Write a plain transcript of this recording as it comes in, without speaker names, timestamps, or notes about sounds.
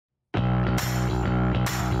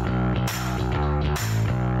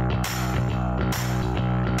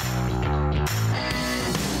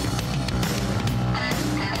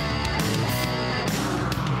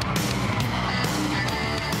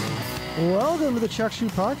Welcome to the Chuck Shoe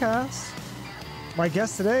Podcast. My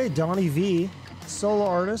guest today, Donnie Vie, solo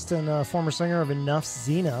artist and former singer of Enuff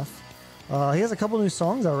Z'Nuff. He has a couple new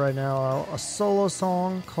songs out right now. A solo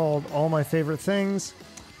song called All My Favorite Things,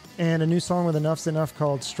 and a new song with Enuff Z'Nuff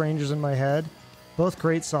called Strangers in My Head. Both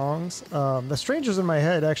great songs. The Strangers in My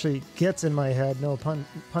Head actually gets in my head, no pun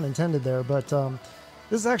intended there, but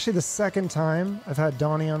this is actually the second time I've had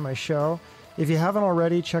Donnie on my show. If you haven't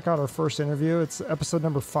already, check out our first interview. It's episode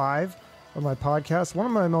number 5 of my podcast, one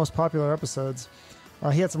of my most popular episodes.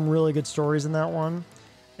 He had some really good stories in that one,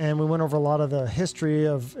 and we went over a lot of the history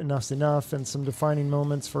of Enuff Z'Nuff and some defining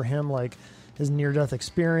moments for him, like his near-death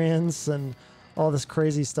experience and all this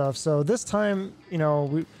crazy stuff. So this time, you know,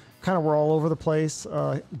 we kind of were all over the place.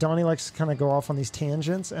 Donnie likes to kind of go off on these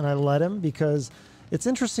tangents, and I let him because it's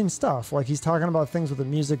interesting stuff. Like, he's talking about things with the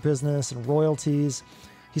music business and royalties.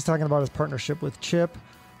 He's talking about his partnership with Chip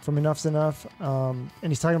from Enuff Z'Nuff,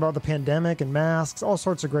 and he's talking about the pandemic and masks, all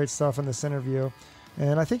sorts of great stuff in this interview,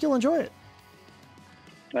 and I think you'll enjoy it.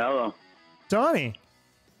 Hello. Donnie.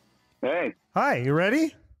 Hey. Hi, you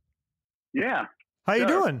ready? Yeah. How you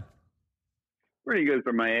doing? Pretty good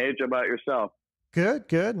for my age. How about yourself?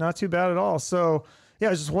 Good. Not too bad at all. So, yeah, I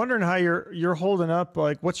was just wondering how you're holding up.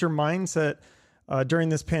 Like, what's your mindset during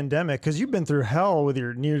this pandemic? Because you've been through hell with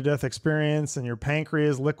your near-death experience and your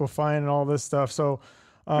pancreas liquefying and all this stuff. So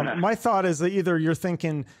my thought is that either you're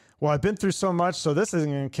thinking, well, I've been through so much, so this isn't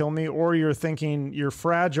going to kill me, or you're thinking you're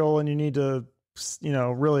fragile and you need to, you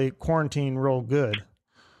know, really quarantine real good.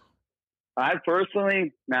 I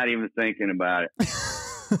personally, not even thinking about it.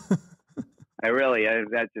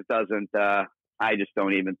 That just doesn't, I just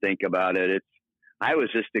don't even think about it. I was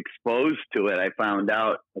just exposed to it. I found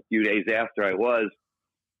out a few days after I was,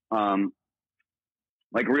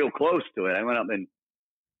 like, real close to it. I went up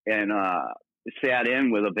and sat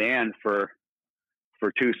in with a band for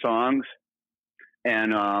 2 songs.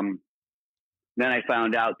 And then I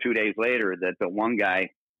found out 2 days later that the one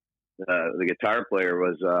guy, the guitar player,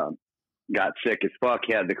 got sick as fuck,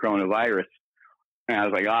 had the coronavirus. And I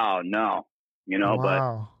was like, oh no, you know,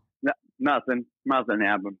 wow. But nothing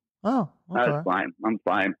happened. Oh, okay. I was fine. I'm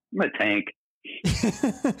fine. I'm a tank.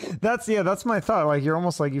 That's my thought. Like, you're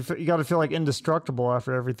almost like you got to feel like indestructible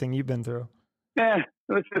after everything you've been through. Yeah,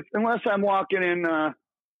 unless I'm walking in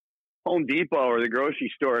Home Depot or the grocery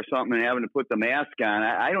store or something and having to put the mask on,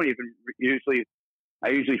 I don't even usually. I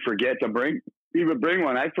usually forget to bring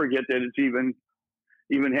one. I forget that it's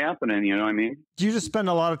even happening. You know what I mean? Do you just spend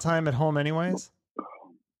a lot of time at home, anyways?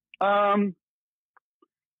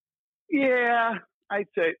 Yeah, I'd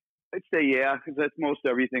say yeah, because that's most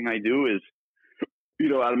everything I do is, you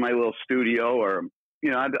know, out of my little studio, or, you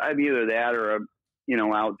know, I'm either that or, you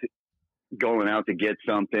know, going out to get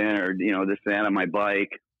something, or, you know, this and that on my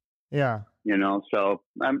bike. Yeah. You know, so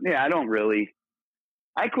I don't really.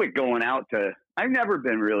 I quit going out to. I've never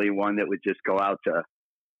been really one that would just go out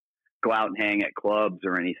and hang at clubs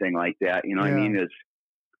or anything like that. You know what I mean?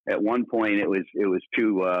 At one point it was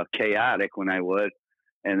too chaotic when I would,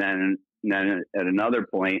 and then at another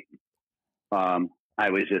point, I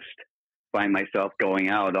was just find myself going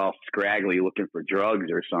out all scraggly looking for drugs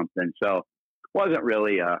or something. So wasn't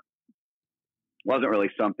really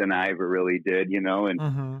something I ever really did, you know, and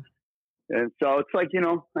so it's like, you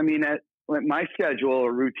know, I mean, my schedule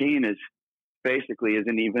or routine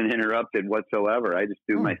isn't even interrupted whatsoever. I just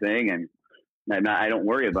do my thing, and I don't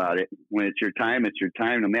worry about it. When it's your time,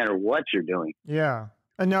 no matter what you're doing. Yeah.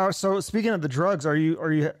 And now, so speaking of the drugs, are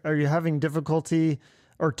you having difficulty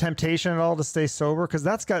or temptation at all to stay sober? Because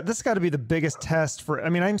this got to be the biggest test for. I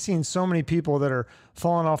mean, I'm seeing so many people that are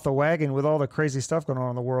falling off the wagon with all the crazy stuff going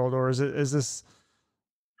on in the world. Or is this?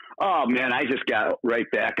 Oh man, I just got right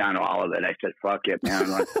back on all of it. I said, "Fuck it,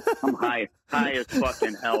 man! I'm high as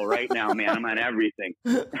fucking hell right now, man. I'm on everything."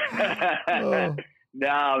 Oh.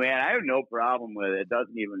 No, man, I have no problem with it. It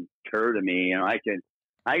doesn't even occur to me. You know, I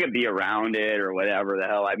can be around it or whatever the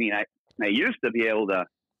hell. I mean, I used to be able to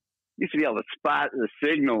spot the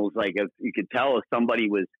signals. Like, if you could tell if somebody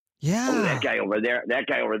was, oh, that guy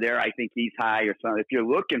over there, I think he's high or something. If you're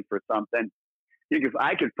looking for something,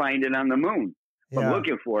 I could find it on the moon. I'm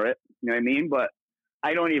looking for it. You know what I mean? But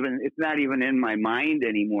it's not even in my mind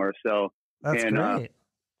anymore. So that's great.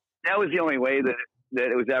 That was the only way that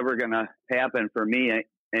it was ever going to happen for me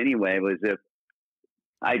anyway, was if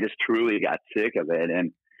I just truly got sick of it,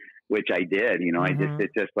 and which I did, you know,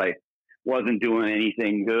 it just like wasn't doing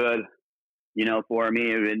anything good, you know, for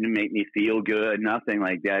me. It didn't make me feel good, nothing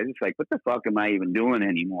like that. It's like, what the fuck am I even doing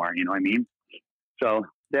anymore? You know what I mean? So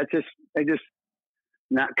I just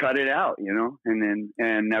not cut it out, you know,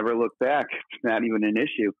 and never look back. It's not even an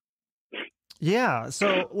issue. Yeah.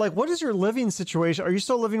 So, like, what is your living situation? Are you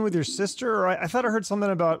still living with your sister? Or I thought I heard something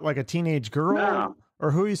about like a teenage girl. No.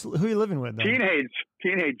 Or who are you living with then?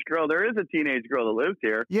 Teenage girl. There is a teenage girl that lives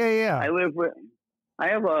here. Yeah. I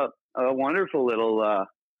have a wonderful little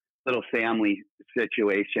family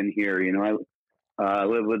situation here. You know, I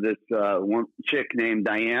live with this one chick named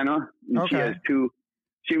Diana, and Okay. she has two.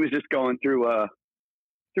 She was just going through a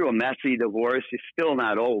messy divorce. She's still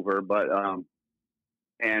not over, but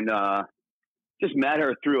just met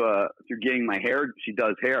her through getting my hair. She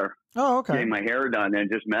does hair. Oh, okay. Getting my hair done, and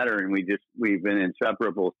just met her, and we've been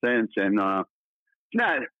inseparable since. And it's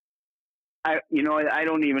not. I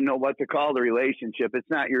don't even know what to call the relationship. It's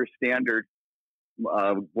not your standard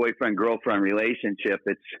boyfriend girlfriend relationship.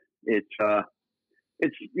 It's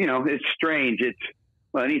strange.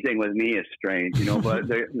 Anything with me is strange, but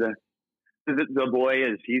the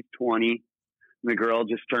boy he's 20. The girl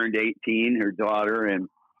just turned 18, her daughter, and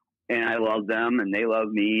I love them and they love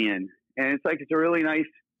me. And it's like, it's a really nice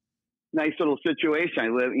little situation. I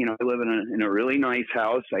live in a really nice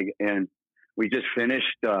house. And we just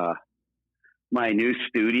finished, my new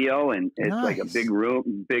studio, and it's Nice. like a big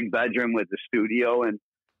bedroom with the studio, and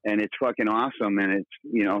it's fucking awesome. And it's,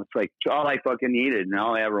 it's like all I fucking needed and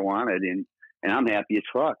all I ever wanted. And I'm happy as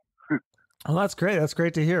fuck. Well, that's great. That's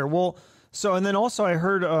great to hear. Well, so, and then also I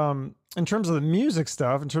heard, in terms of the music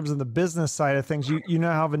stuff, in terms of the business side of things, you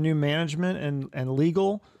now have a new management and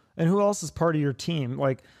legal, and who else is part of your team?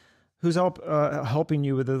 Like, who's helping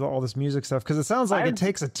you with all this music stuff? Because it sounds like it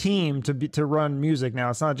takes a team to run music now.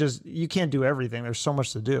 It's not just, you can't do everything. There's so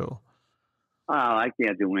much to do. Oh, I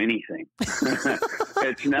can't do anything.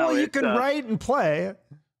 You can write and play.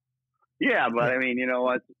 Yeah, but I mean, you know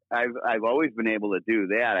what? I've always been able to do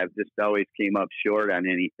that. I've just always came up short on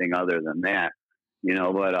anything other than that,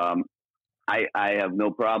 But I have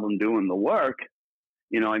no problem doing the work.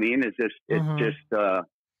 You know what I mean? It's just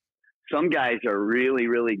some guys are really,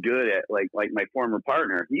 really good at like my former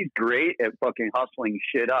partner. He's great at fucking hustling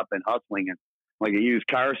shit up and hustling and like a used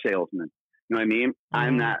car salesman. You know what I mean? Mm-hmm.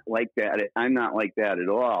 I'm not like that. I'm not like that at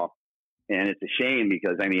all. And it's a shame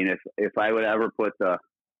because I mean, if I would ever put the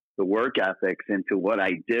work ethics into what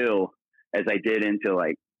I do as I did into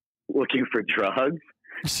like looking for drugs,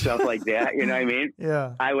 stuff like that, you know what I mean?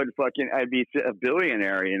 Yeah. I'd be a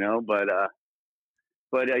billionaire, but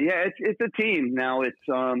yeah, it's a team now. It's,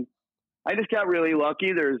 I just got really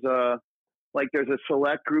lucky. There's a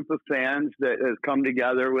select group of fans that has come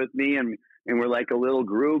together with me and we're like a little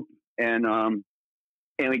group and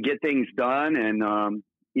we get things done. And,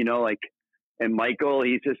 and Michael,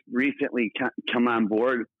 he's just recently come on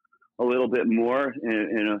board a little bit more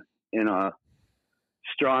in a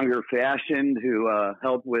stronger fashion to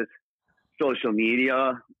help with social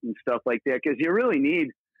media and stuff like that. Cause you really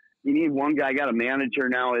need one guy. I got a manager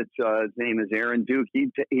now. His name is Aaron Duke.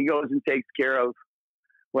 He goes and takes care of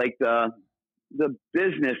like the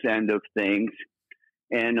business end of things.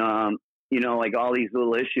 And, like all these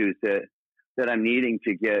little issues that I'm needing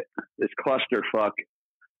to get this clusterfuck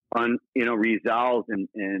resolved and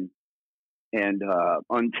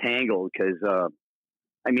untangled. Cause,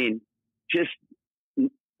 I mean, just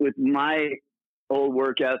with my old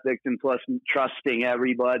work ethics and plus trusting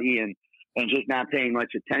everybody and just not paying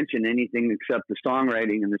much attention to anything except the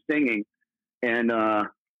songwriting and the singing. And,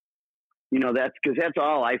 that's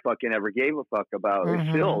all I fucking ever gave a fuck about.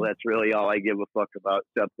 Mm-hmm. Still, that's really all I give a fuck about,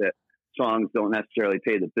 except that songs don't necessarily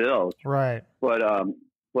pay the bills. Right. But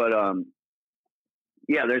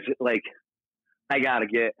yeah, there's like, I got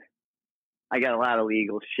a lot of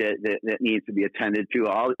legal shit that needs to be attended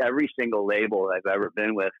to. Every single label I've ever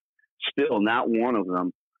been with, still not one of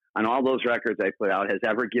them on all those records I put out has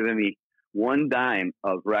ever given me one dime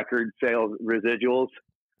of record sales residuals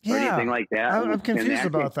or anything like that. I'm confused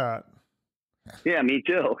about that. Yeah, me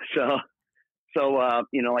too. So,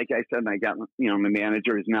 like I said, I got, my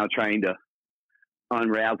manager is now trying to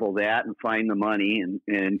unravel that and find the money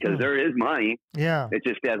and cause there is money. Yeah. It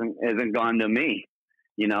just hasn't gone to me,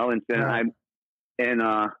 and so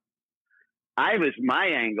my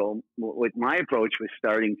angle with my approach was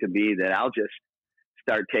starting to be that I'll just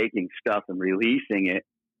start taking stuff and releasing it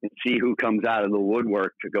and see who comes out of the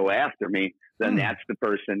woodwork to go after me. Then that's the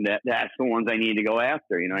person that's the ones I need to go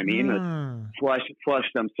after. You know what I mean? Flush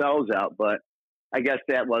themselves out. But I guess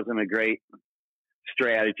that wasn't a great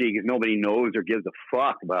strategy because nobody knows or gives a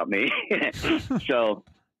fuck about me. So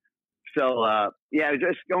yeah,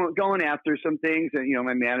 just going after some things, and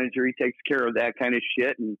my manager, he takes care of that kind of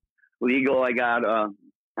shit. And legal, I got a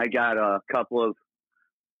couple of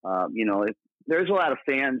there's a lot of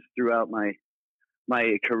fans throughout my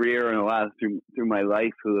career and a lot through my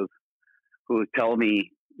life who tell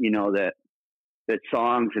me that that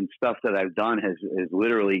songs and stuff that I've done has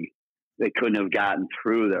literally, they couldn't have gotten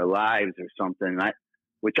through their lives or something.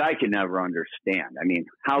 Which I can never understand. I mean,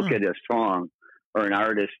 how could a song or an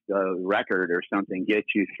artist record or something get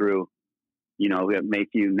you through, you know, make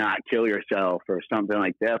you not kill yourself or something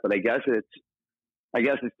like that? But I guess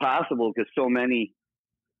it's possible because so many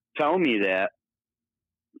tell me that,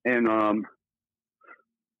 and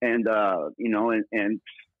you know, and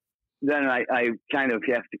then I kind of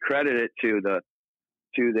have to credit it to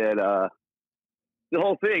that the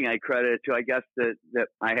whole thing. I credit it to, I guess, that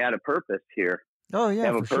I had a purpose here. Oh yeah,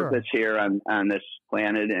 have a purpose here on this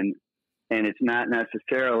planet, and it's not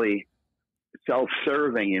necessarily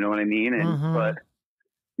self-serving, you know what I mean? And but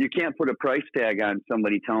you can't put a price tag on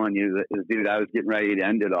somebody telling you that, dude, I was getting ready to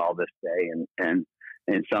end it all this day, and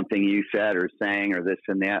something you said or sang or this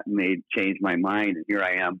and that made change my mind, and here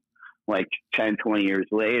I am, like 10, 20 years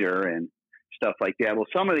later, and stuff like that. Well,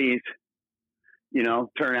 some of these, you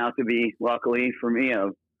know, turn out to be, luckily for me,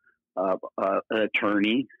 an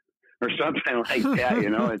attorney or something like that, you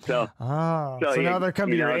know. And so, so now they're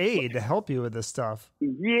coming to your aid to help you with this stuff.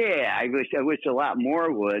 Yeah, I wish a lot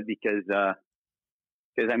more would, because I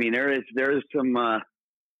mean, there's some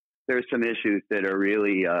issues that are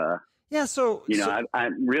really so you know,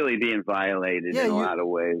 I'm really being violated in a lot of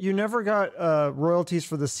ways. You never got royalties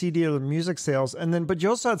for the CD or the music sales, but you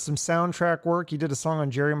also had some soundtrack work. You did a song on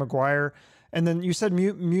Jerry Maguire, and then you said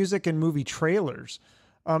music and movie trailers.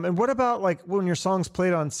 And what about like when your song's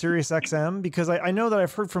played on Sirius XM? Because I know that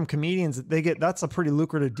I've heard from comedians that that's a pretty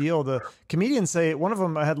lucrative deal. The comedians say, one of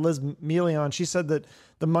them, I had Liz Mealy on, she said that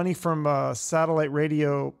the money from satellite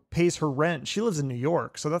radio pays her rent. She lives in New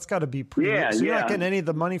York, so that's got to be pretty. Yeah, so you're not getting any of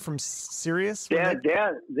the money from Sirius? That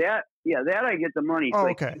I get the money. Oh,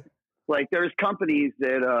 like, okay. Like there's companies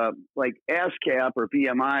that like ASCAP or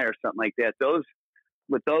BMI or something like that.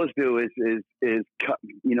 What those do is you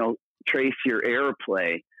know, trace your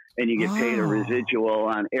airplay, and you get paid a residual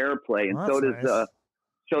on airplay, and so does nice.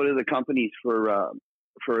 So do the companies for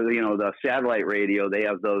you know, the satellite radio. They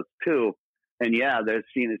have those too, and yeah, they're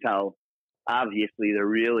seen as how obviously there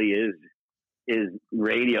really is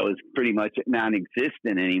radio is pretty much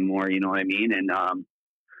non-existent anymore. You know what I mean? And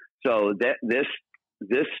so that this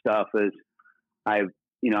stuff is I'm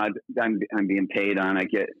being paid on. I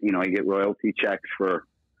get royalty checks for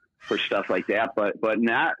stuff like that, but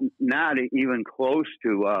not even close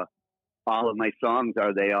to all of my songs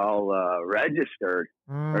are they all registered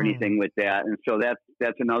or anything with that. And so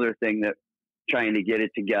that's another thing, that trying to get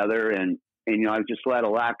it together, and you know, I've just let a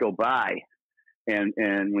lot go by, and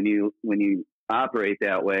when you operate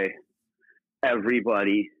that way,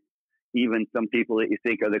 everybody, even some people that you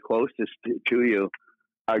think are the closest to you,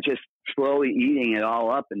 are just slowly eating it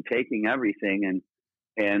all up and taking everything,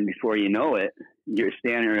 and before you know it, you're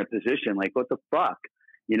standing in a position like, what the fuck,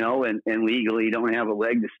 you know, and legally you don't have a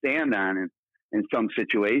leg to stand on in some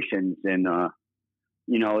situations. And,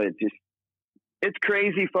 you know, it's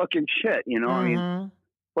crazy fucking shit, you know. I mean,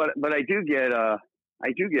 but I do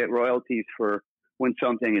get royalties for when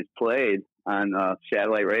something is played on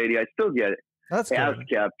satellite radio. I still get it. That's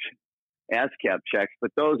ASCAP checks,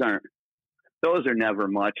 but those are never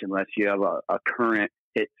much unless you have a current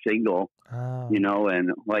hit single, you know.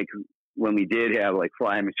 And like when we did have like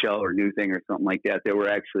Fly Michelle or New Thing or something like that, there were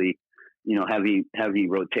actually, you know, heavy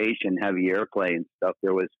rotation, heavy airplay and stuff.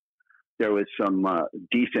 There was some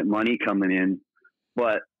decent money coming in,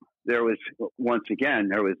 but there was, once again,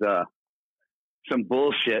 there was some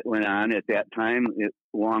bullshit went on at that time,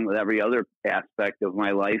 along with every other aspect of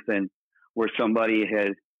my life, and where somebody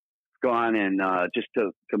had gone and just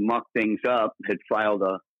to muck things up, had filed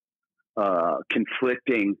a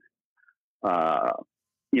conflicting,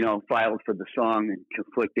 you know, filed for the song in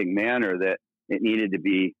conflicting manner, that it needed to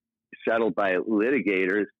be settled by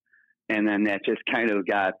litigators, and then that just kind of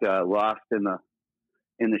got lost in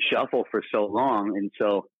the shuffle for so long. And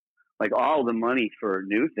so, like, all the money for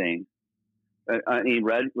New Thing, I mean,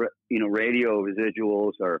 you know, radio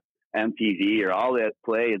residuals or MTV or all that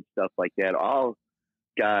play and stuff like that, all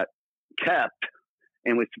got kept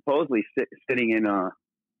and was supposedly sitting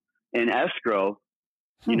in escrow,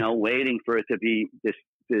 you know, waiting for it to be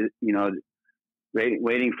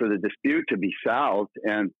waiting for the dispute to be solved.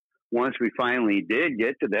 And once we finally did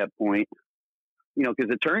get to that point, you know,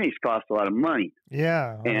 because attorneys cost a lot of money.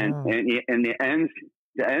 Yeah. And the ends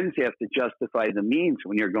have to justify the means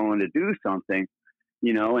when you're going to do something,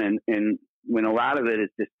 you know, and when a lot of it is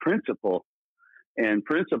just principle,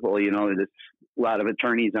 you know, a lot of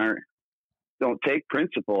attorneys don't take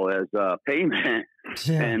principle as payment.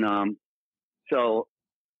 Yeah. And so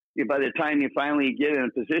by the time you finally get in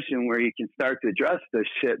a position where you can start to address this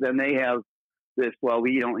shit, then they have this, well,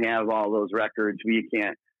 we don't have all those records. We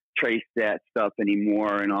can't trace that stuff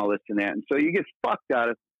anymore and all this and that. And so you get fucked out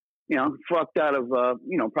of,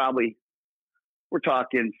 probably we're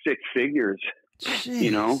talking six figures, Jeez.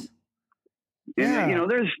 you know? Yeah. And,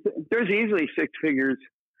 there's easily six figures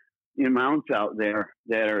amounts out there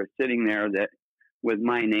that are sitting there that with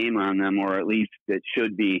my name on them, or at least it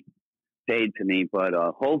should be paid to me. But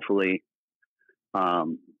hopefully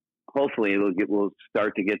we'll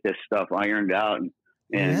start to get this stuff ironed out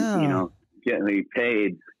and get me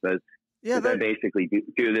paid, because I basically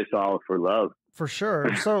do this all for love. For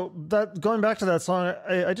sure. So that going back to that song,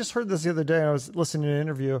 I just heard this the other day. I was listening to an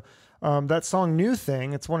interview. That song "New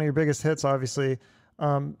Thing," it's one of your biggest hits, obviously.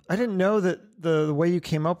 I didn't know that the way you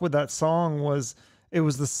came up with that song was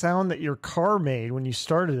the sound that your car made when you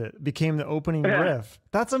started it. It became the opening riff.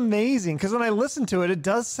 That's amazing, because when I listen to it, it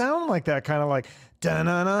does sound like that, kind of like da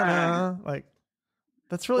na na na. Like,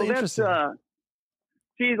 that's really interesting.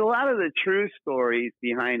 See, a lot of the true stories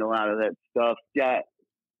behind a lot of that stuff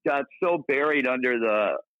got so buried under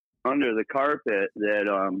the carpet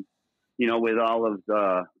that with all of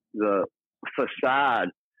the facade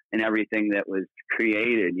and everything that was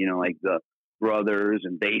created, like the brothers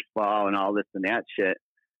and baseball and all this and that shit,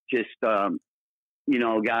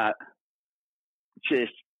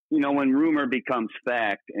 when rumor becomes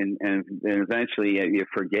fact and eventually you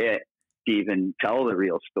forget to even tell the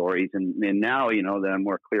real stories. And now, that I'm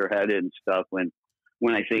more clear headed and stuff when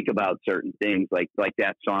I think about certain things like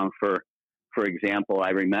that song, for example, I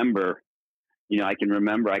remember, I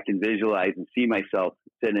can visualize and see myself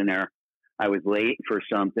sitting there. I was late for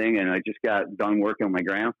something and I just got done working with my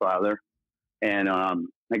grandfather, and I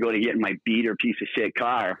go to get in my beater piece of shit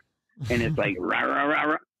car, and it's like rah rah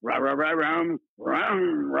rah rah rah rah rah rah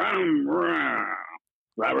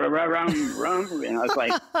rah rah, and I was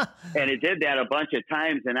like, and it did that a bunch of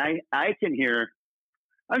times, and I can hear.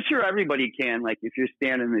 I'm sure everybody can. Like if you're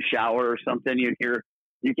standing in the shower or something, you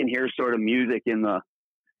can hear sort of music in the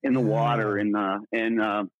water, and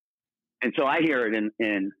so I hear it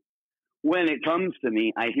in when it comes to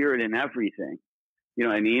me, I hear it in everything. You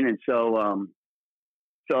know what I mean? And so I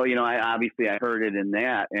heard it in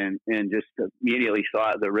that, and just immediately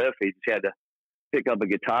thought of the riff. He just had to pick up a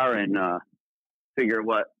guitar and figure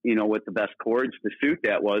what the best chords to suit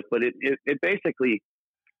that was. But it basically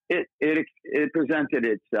it presented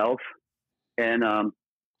itself, and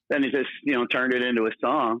then it just turned it into a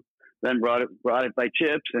song. Then brought it by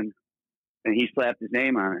Chips, and he slapped his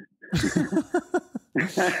name on it.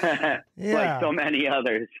 Like so many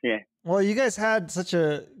others. Yeah. Well, you guys had such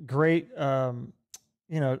a great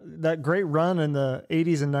that great run in the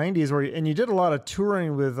 80s and 90s and you did a lot of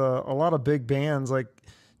touring with a lot of big bands. Like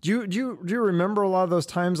do you remember a lot of those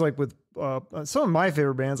times, like with some of my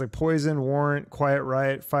favorite bands like Poison, Warrant, Quiet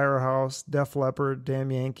Riot, Firehouse, Def Leppard, Damn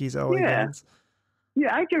Yankees, LA Guns?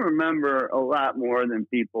 Yeah, I can remember a lot more than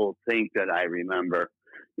people think that I remember,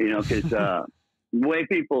 because the way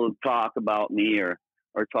people talk about me or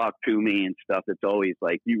talk to me and stuff, it's always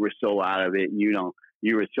like, you were so out of it, and you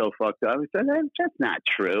were so fucked up. I said, that's not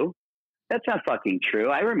true. That's not fucking true.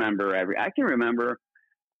 I can remember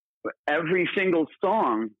every single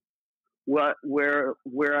song, where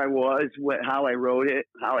I was, how I wrote it,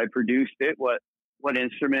 how I produced it, what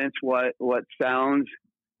instruments, what sounds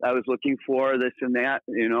I was looking for, this and that,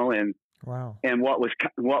 and wow, and what was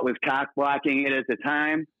cock blocking it at the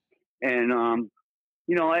time, and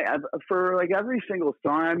I for like every single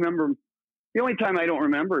song, I remember. The only time I don't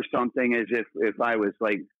remember something is if I was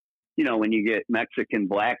like, when you get Mexican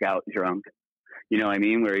blackout drunk, you know what I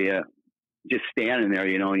mean, where you just standing there,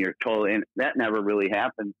 and you're totally, and that never really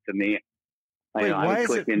happened to me. Wait, why is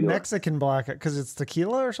it Mexican blackout? Because it's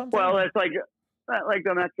tequila or something? Well, it's like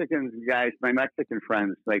the Mexican guys, my Mexican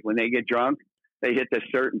friends, like when they get drunk, they hit this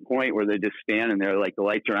certain point where they're just standing there, like the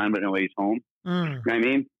lights are on, but nobody's home. You know what I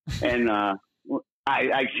mean? And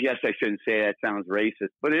I guess I shouldn't say that, sounds racist,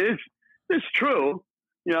 but it is. It's true.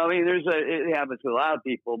 I mean, it happens to a lot of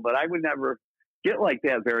people, but I would never get like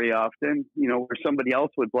that very often, where somebody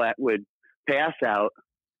else would pass out.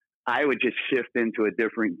 I would just shift into a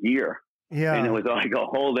different gear. Yeah. And it was like a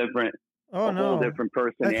whole different, whole different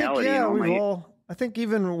personality. I think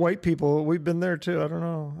even white people, we've been there too. I don't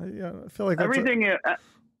know. I feel like everything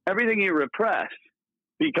you repress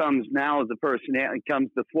becomes now the personality, becomes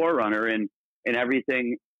the forerunner and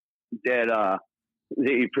everything that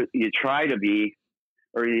you try to be,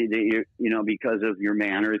 or that because of your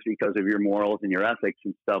manners, because of your morals and your ethics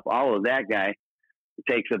and stuff, all of that guy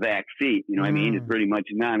takes a back seat. You know what I mean? It's pretty much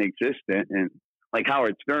non-existent. And like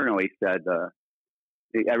Howard Stern always said,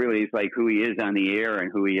 everybody's like who he is on the air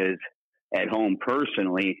and who he is at home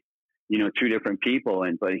personally, you know, two different people.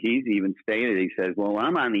 But he's even stated, he says, well, when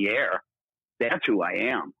I'm on the air, that's who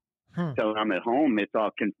I am. So when I'm at home, it's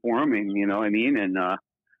all conforming, you know what I mean? And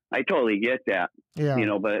I totally get that, you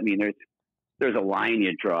know, but I mean, there's a line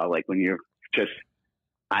you draw, like when you're just,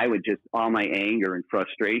 I would just, all my anger and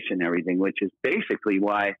frustration and everything, which is basically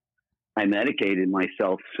why I medicated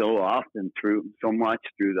myself so often through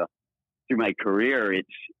my career.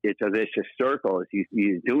 It's a vicious circle.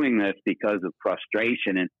 You're doing this because of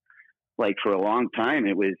frustration. And like for a long time,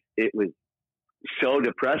 it was so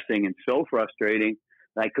depressing and so frustrating.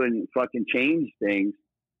 I couldn't fucking change things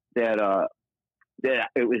that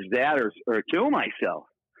it was that or kill myself.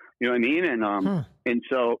 You know what I mean? And, and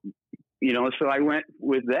so, you know, so I went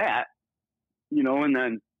with that, you know, and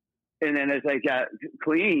then as I got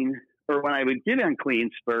clean, or when I would get on clean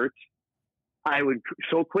spurts, I would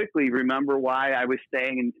so quickly remember why I was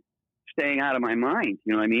staying out of my mind.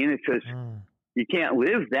 You know what I mean? It's just, you can't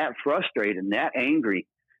live that frustrated and that angry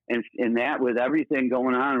and that with everything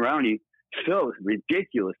going on around you, so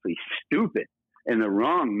ridiculously stupid and the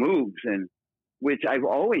wrong moves, and which I've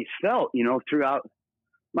always felt, you know, throughout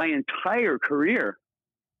my entire career,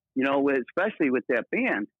 you know, especially with that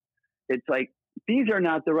band. It's like, these are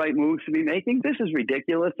not the right moves to be making. This is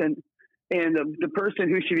ridiculous. And the person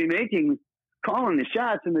who should be calling the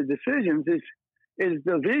shots and the decisions is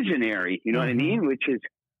the visionary, you know what I mean? Which is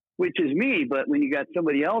me. But when you got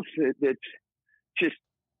somebody else that's just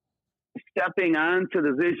stepping onto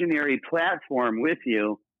the visionary platform with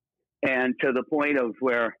you, and to the point of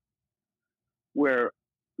where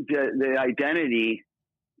the identity,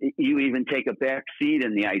 you even take a back seat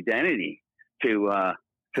in the identity to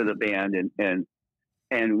the band. And,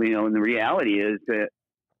 you know, and the reality is that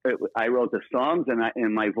I wrote the songs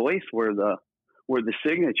and my voice were the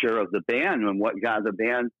signature of the band, and what got the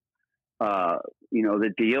band, you know, the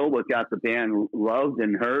deal, what got the band loved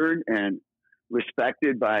and heard and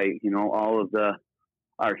respected by, you know, all of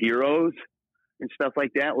our heroes and stuff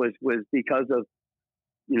like that was because of,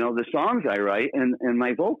 you know, the songs I write and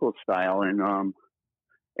my vocal style.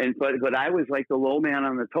 But I was like the low man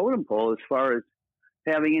on the totem pole as far as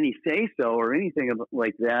having any say so or anything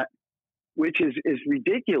like that, which is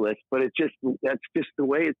ridiculous. But that's just the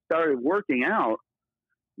way it started working out.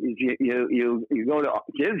 You go to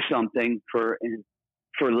give something for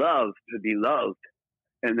love, to be loved,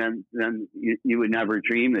 and then you would never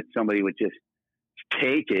dream that somebody would just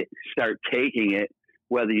start taking it,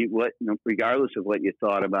 regardless of what you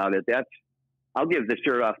thought about it. I'll give the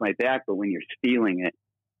shirt off my back, but when you're stealing it,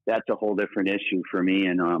 that's a whole different issue for me.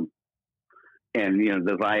 And you know,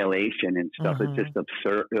 the violation and stuff is just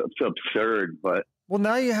absurd. It's absurd. But well,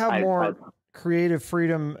 now you have more creative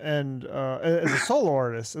freedom and as a solo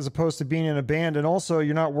artist, as opposed to being in a band, and also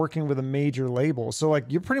you're not working with a major label. So like,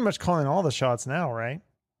 you're pretty much calling all the shots now, right?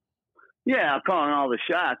 Yeah, I'm calling all the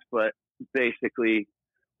shots, but basically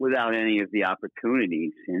without any of the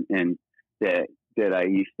opportunities and that I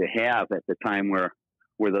used to have at the time where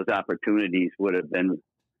those opportunities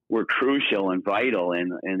were crucial and vital,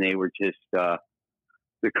 and they were just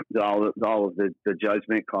all of the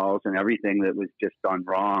judgment calls and everything that was just done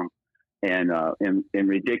wrong and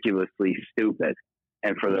ridiculously stupid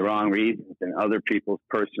and for the wrong reasons and other people's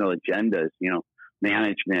personal agendas, you know,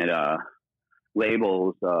 management,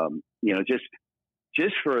 labels, you know,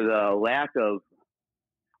 just for the lack of,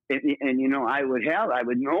 and you know, I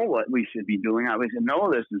would know what we should be doing. I would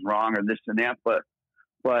know this is wrong or this and that, but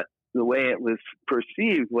the way it was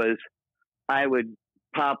perceived was I would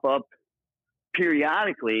pop up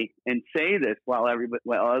periodically and say this while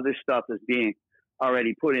other stuff is being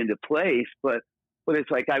already put into place, but it's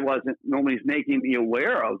like nobody's making me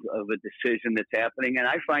aware of a decision that's happening, and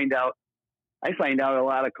I find out a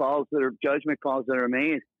lot of calls that are judgment calls that are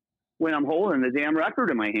made when I'm holding the damn record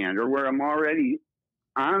in my hand, or where I'm already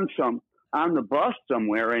on the bus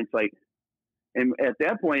somewhere, and it's like, and at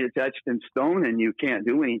that point it's etched in stone and you can't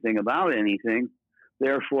do anything about anything.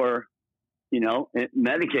 Therefore, you know,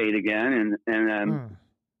 medicate again.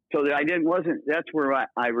 So that that's where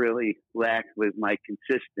I really lacked with my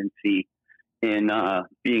consistency in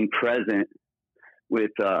being present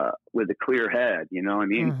with a clear head, you know what I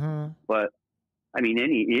mean? But I mean,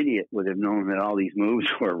 any idiot would have known that all these moves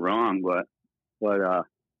were wrong, but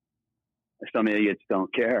some idiots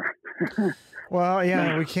don't care. Well,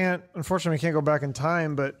 yeah, unfortunately we can't go back in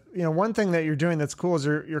time, but you know, one thing that you're doing that's cool is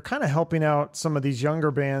you're kind of helping out some of these younger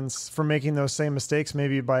bands from making those same mistakes,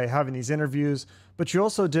 maybe by having these interviews. But you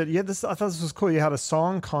also I thought this was cool. You had a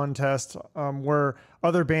song contest where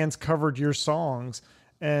other bands covered your songs.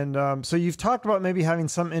 And so you've talked about maybe having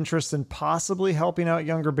some interest in possibly helping out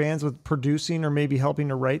younger bands with producing or maybe helping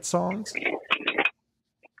to write songs.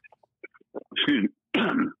 Excuse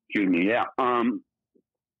me. Yeah.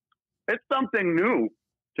 It's something new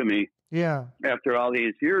to me. Yeah. After all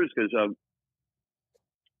these years, because of,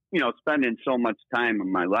 spending so much time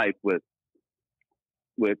in my life with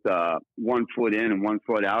 1 foot in and 1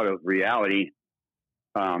 foot out of reality.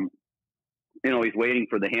 He's waiting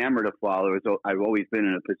for the hammer to fall. I've always been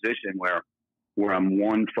in a position where I'm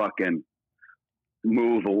one fucking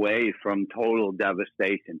move away from total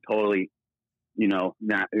devastation, totally,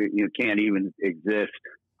 can't even exist.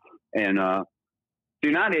 And,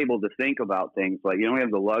 you're not able to think about things like, you don't have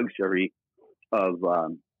the luxury of,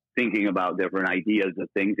 thinking about different ideas of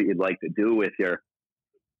things that you'd like to do with your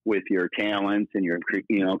talents and your,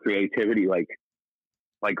 creativity, like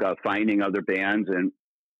finding other bands and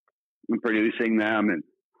producing them and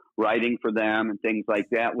writing for them and things like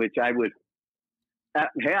that, which I would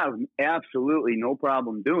have absolutely no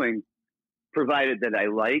problem doing, provided that I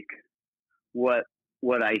like what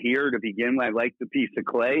I hear to begin with. I like the piece of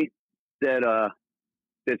clay that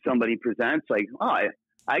somebody presents. Like,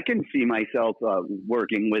 I can see myself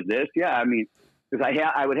working with this. Yeah, I mean, because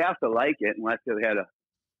I would have to like it unless it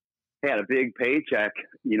had a big paycheck,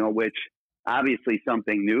 which obviously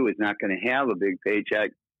something new is not going to have a big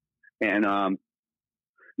paycheck. And,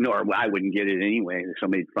 nor I wouldn't get it anyway. If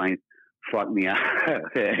somebody'd fuck me out.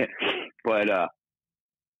 but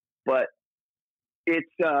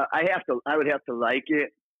it's, I would have to like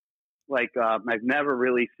it. Like, I've never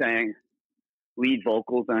really sang lead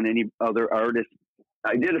vocals on any other artist.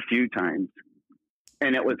 I did a few times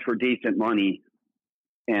and it was for decent money.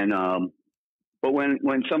 And, but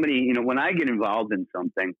when somebody, when I get involved in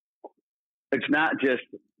something, it's not just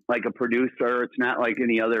like a producer. It's not like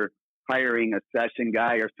any other hiring a session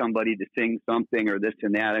guy or somebody to sing something or this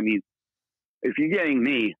and that. I mean, if you're getting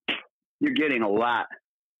me, you're getting a lot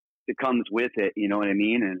that comes with it. You know what I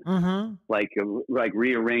mean? And like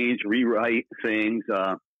rearrange, rewrite things,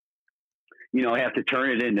 have to turn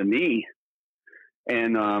it into me.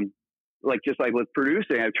 And, just like with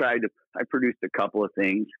producing, I produced a couple of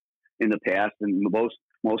things in the past, and most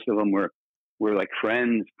of them were like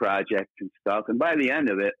friends projects and stuff. And by the end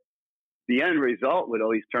of it, the end result would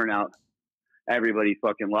always turn out everybody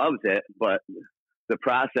fucking loves it, but the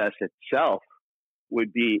process itself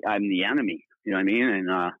would be I'm the enemy. You know what I mean?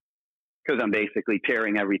 And because I'm basically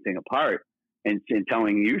tearing everything apart and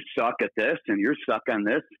telling you suck at this and you're suck on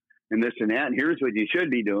this and this and that, and here's what you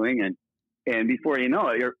should be doing. And before you know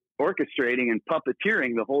it, you're orchestrating and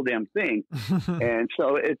puppeteering the whole damn thing. And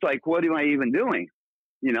so it's like, what am I even doing?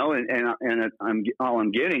 And all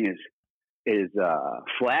I'm getting is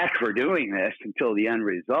flack for doing this until the end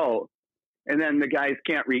result. And then the guys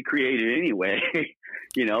can't recreate it anyway.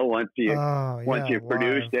 Once you've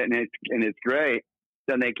produced it and it's great,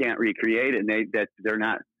 then they can't recreate it. And they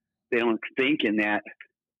don't think in that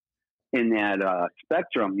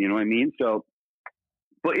spectrum. You know what I mean? So,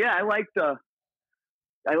 but yeah, I like the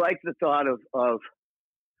thought of,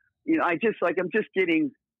 I'm just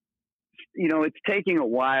getting, it's taking a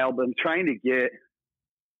while, but I'm trying to get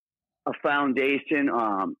a foundation,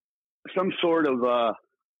 some sort of,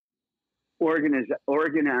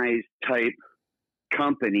 organized type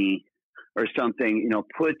company or something,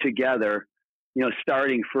 put together,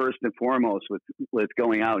 starting first and foremost with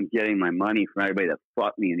going out and getting my money from everybody that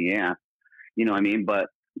fucked me in the ass, you know what I mean? But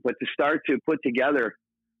to start to put together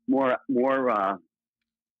more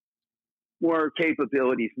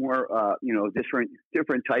capabilities, more,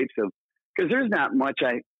 different types of, because there's not much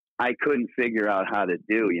I couldn't figure out how to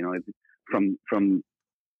do, from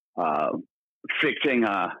fixing,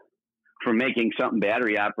 from making something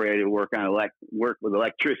battery operated, work with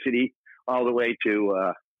electricity, all the way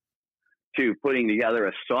to putting together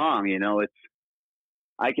a song.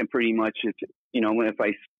 I can pretty much, if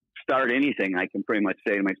I start anything, I can pretty much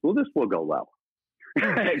say to myself, well, this will go well.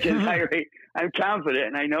 Because I'm confident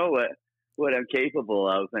and I know what I'm capable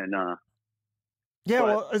of. And I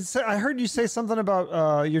heard you say something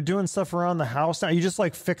about you're doing stuff around the house now. You just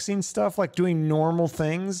like fixing stuff, like doing normal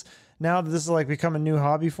things. Now that this is like become a new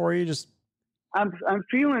hobby for you, I'm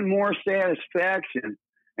feeling more satisfaction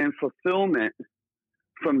and fulfillment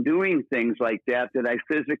from doing things like that I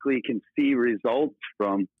physically can see results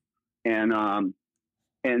from. And I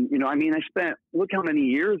spent, look how many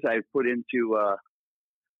years I've put into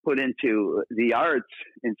the arts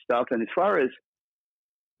and stuff. And as far as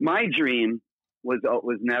my dream was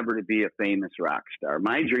never to be a famous rock star.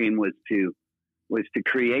 My dream was to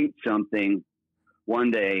create something one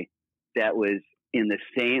day that was in the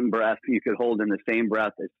same breath, you could hold in the same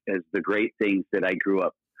breath as the great things that I grew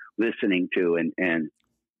up listening to and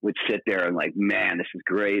would sit there and like, man, this is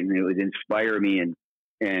great. And it would inspire me and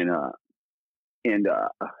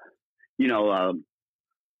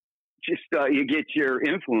just you get your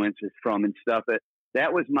influences from and stuff.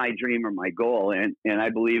 That was my dream or my goal, and I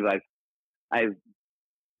believe I've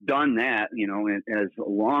done that, as a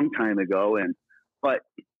long time ago. But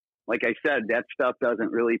like I said, that stuff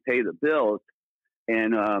doesn't really pay the bills,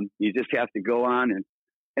 and you just have to go on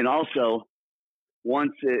and also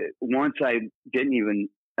once I didn't even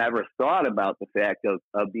ever thought about the fact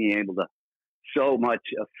of being able to so much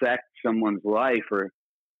affect someone's life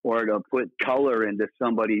or to put color into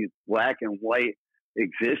somebody's black and white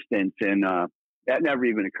existence. And that never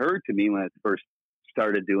even occurred to me when I first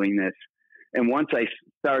started doing this. And once I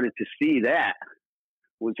started to see that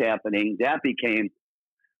was happening,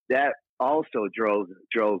 that also drove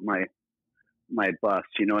my bus.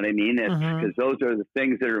 You know what I mean? Because those are the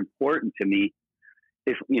things that are important to me.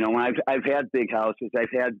 If, I've had big houses, I've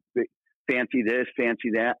had fancy this,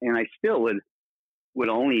 fancy that, and I still would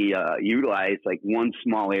only utilize like one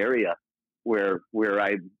small area where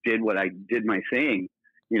I did what I did my thing,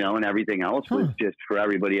 and everything else was just for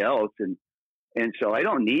everybody else. And so I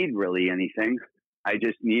don't need really anything. I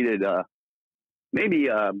just needed maybe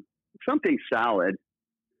something solid,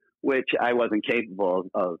 which I wasn't capable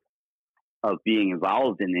of being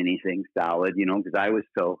involved in anything solid, because I was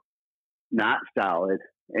so not solid.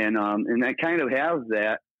 And I kind of have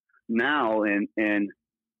that now and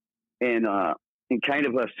kind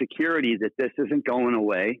of a security that this isn't going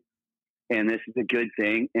away and this is a good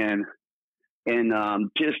thing. And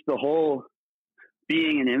just the whole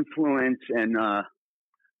being an influence and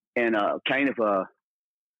kind of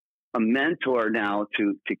a mentor now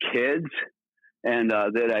to kids and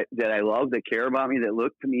that I love, that care about me, that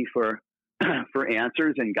look to me for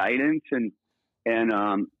answers and guidance and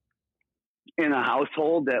in a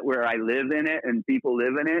household where I live in it and people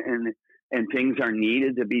live in it and things are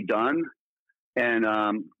needed to be done and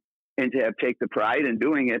to take the pride in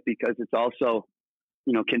doing it because it's also,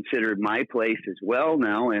 considered my place as well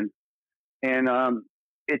now. And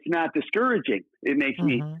it's not discouraging. It makes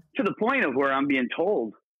me to the point of where I'm being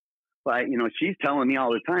told by, she's telling me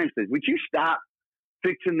all the time, says, would you stop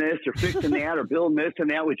fixing this or fixing that or building this and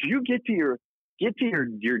that? Would you get to your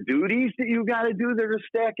duties that you got to do that are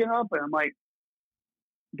stacking up? And I'm like,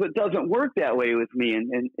 but it doesn't work that way with me.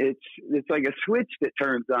 And it's like a switch that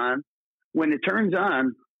turns on. When it turns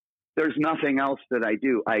on, there's nothing else that I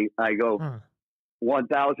do. I go 1000%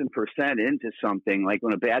 into something. Like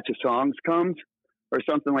when a batch of songs comes or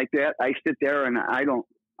something like that, I sit there and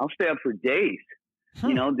I'll stay up for days,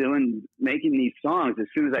 making these songs. As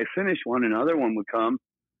soon as I finish one, another one would come.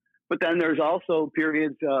 But then there's also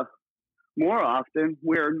periods, more often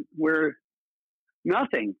where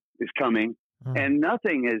nothing is coming and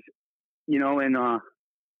nothing is, and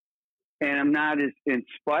I'm not as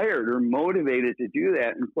inspired or motivated to do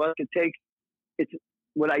that. And plus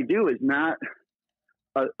what I do is not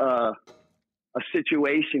a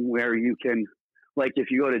situation where you can, like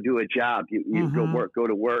if you go to do a job, you go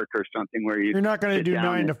to work or something where you're not going to do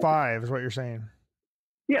 9 to 5 is what you're saying.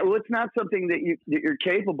 Yeah. Well, it's not something that you're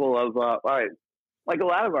capable of. All right. Like a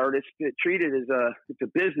lot of artists treat it as it's a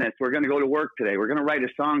business. We're going to go to work today. We're going to write a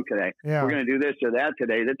song today. Yeah. We're going to do this or that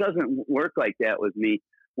today. That doesn't work like that with me.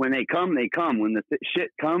 When they come, they come. When the shit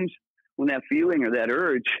comes, when that feeling or that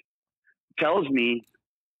urge tells me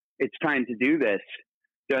it's time to do this,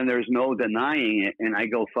 then there's no denying it. And I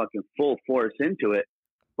go fucking full force into it.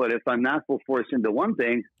 But if I'm not full force into one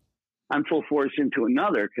thing, I'm full force into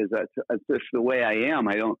another because that's just the way I am.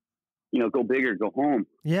 I don't, go big or go home.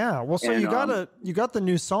 Yeah. Well, so you got the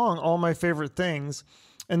new song, All My Favorite Things.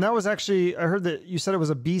 And that was actually, I heard that you said it was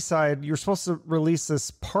a B-side. You were supposed to release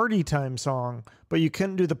this Party Time song, but you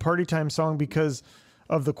couldn't do the Party Time song because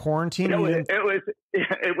of the quarantine. It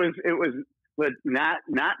was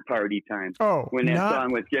not Party Time. Oh, when that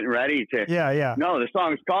song was getting ready to. Yeah. No, the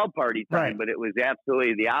song's called Party Time, right. But it was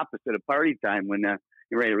absolutely the opposite of Party Time when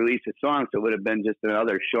you're ready to release a song. So it would have been just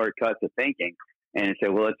another shortcut to thinking. And I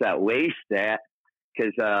said, well, let's not waste that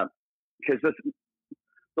because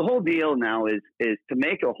the whole deal now is to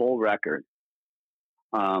make a whole record.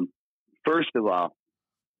 First of all,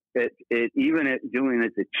 even doing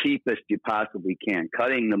it the cheapest you possibly can,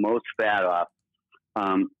 cutting the most fat off,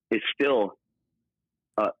 is still,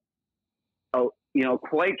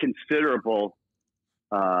 quite considerable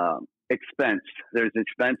expense. There's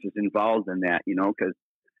expenses involved in that, because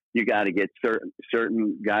you got to get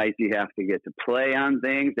certain guys you have to get to play on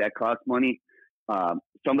things that cost money.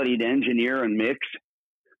 Somebody to engineer and mix.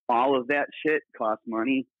 All of that shit costs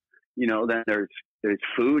money. Then there's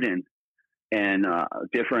food and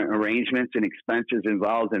different arrangements and expenses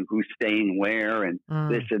involved in who's staying where and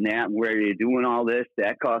this and that and where you're doing all this.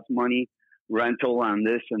 That costs money. rental on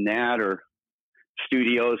this and that, or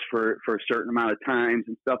studios for a certain amount of times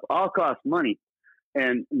and stuff, all cost money.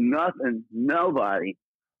 And nobody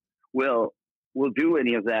will do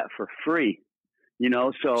any of that for free, you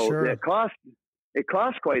know? So Sure. it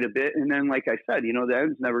costs quite a bit. And then, like I said, you know, the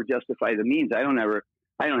ends never justify the means. I don't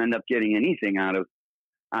end up getting anything out of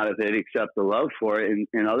it except the love for it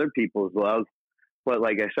and other people's love. But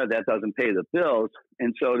like I said, that doesn't pay the bills.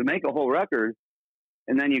 And so to make a whole record,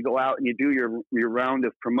 and then you go out and you do your round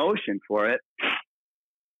of promotion for it,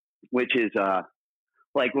 which is,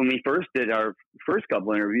 like when we first did our first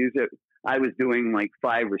couple interviews, I was doing like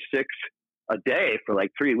 5 or 6 a day for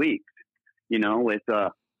like 3 weeks, you know, with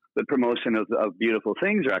the promotion of Beautiful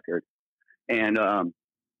Things record. And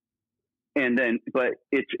then, but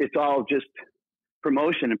it's all just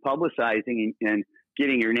promotion and publicizing and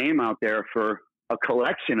getting your name out there for a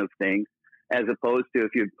collection of things, as opposed to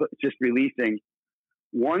if you're just releasing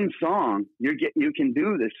one song, you can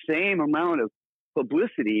do the same amount of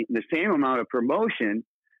publicity, the same amount of promotion,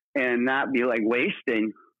 and not be like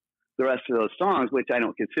wasting the rest of those songs, which I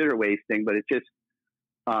don't consider wasting, but it's just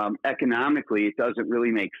economically, it doesn't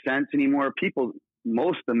really make sense anymore.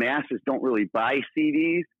 Most of the masses don't really buy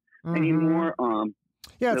CDs anymore.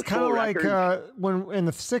 Yeah, it's kind of like when in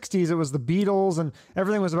the 60s it was the Beatles and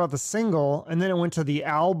everything was about the single, and then it went to the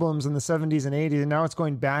albums in the 70s and 80s, and now it's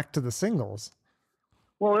going back to the singles.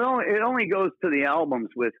 Well, it only goes to the albums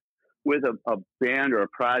with a band or a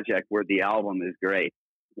project where the album is great.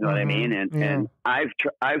 You know what I mean? And I've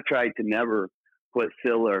tried to never put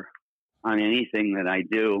filler on anything that I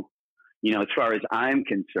do. You know, as far as I'm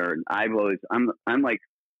concerned, I'm like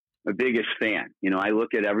the biggest fan. You know, I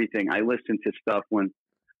look at everything. I listen to stuff when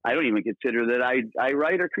I don't even consider that I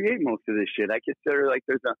write or create most of this shit. I consider like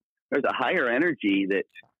there's a higher energy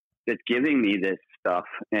that's giving me this stuff.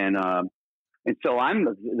 And so I'm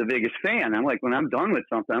the biggest fan. I'm like, when I'm done with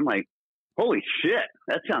something, I'm like, holy shit,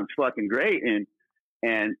 that sounds fucking great.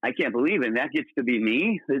 And I can't believe it. And that gets to be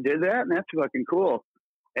me that did that. And that's fucking cool.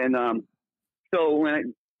 And, so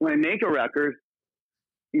when I make a record,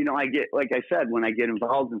 you know, I get, like I said, when I get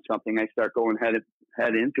involved in something, I start going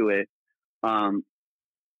head into it. I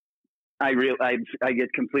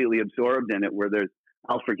get completely absorbed in it, where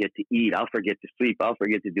I'll forget to eat, I'll forget to sleep, I'll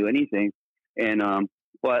forget to do anything. And,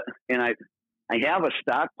 I have a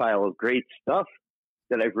stockpile of great stuff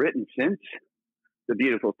that I've written since the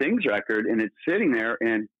Beautiful Things record, and it's sitting there,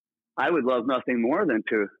 and I would love nothing more than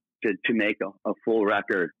to make a full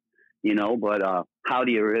record, you know, but, how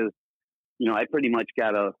do you really, you know, I pretty much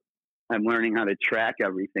I'm learning how to track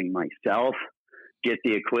everything myself, get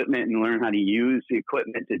the equipment and learn how to use the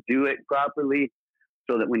equipment to do it properly,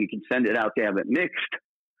 so that when you can send it out to have it mixed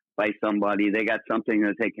by somebody, they got something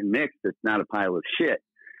that they can mix that's not a pile of shit,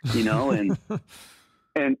 you know. And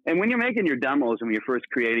and when you're making your demos and when you're first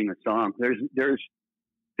creating a song,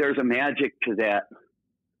 there's a magic to that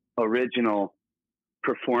original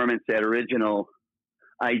performance, that original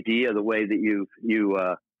idea, the way that you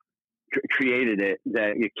created it,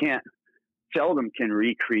 that you seldom can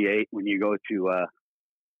recreate when you go to,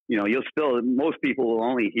 you know, most people will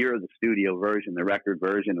only hear the studio version, the record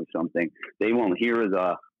version of something. They won't hear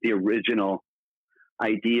the original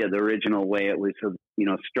idea, the original way it was, you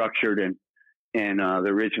know, structured and the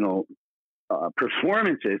original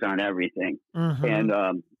performances on everything.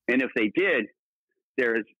 And if they did,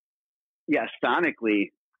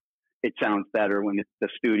 sonically, it sounds better when it's the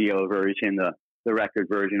studio version, the record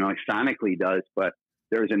version, like sonically does, but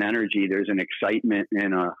there's an energy, there's an excitement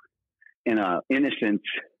and a innocence,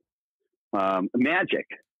 magic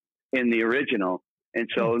in the original. And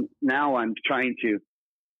so now I'm trying to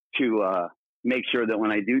make sure that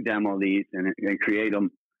when I do demo these and create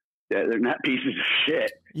them, that they're not pieces of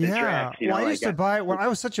shit. Yeah. Tracks, you know, I used to buy, when I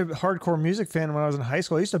was such a hardcore music fan when I was in high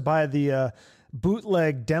school, I used to buy the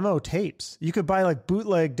bootleg demo tapes. You could buy like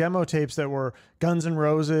bootleg demo tapes that were Guns N'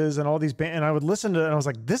 Roses and all these bands, and I would listen to it and I was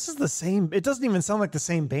like, this is the same. It doesn't even sound like the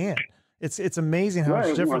same band. It's amazing how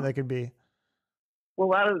much different they could be. Well,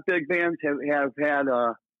 a lot of the big bands have had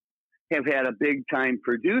a big time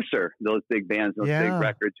producer, those big bands, those big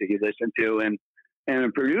records that you listen to. And a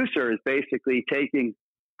producer is basically taking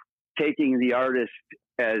the artist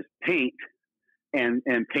as paint and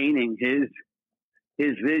painting his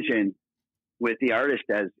vision with the artist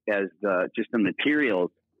as just the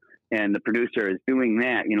materials, and the producer is doing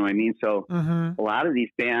that, you know what I mean? So a lot of these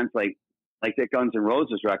bands, like that Guns N'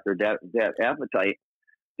 Roses record, that Appetite,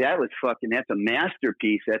 that's a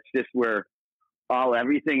masterpiece. That's just where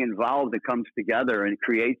everything involved that comes together and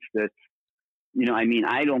creates this, you know, I mean,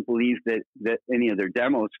 I don't believe that any of their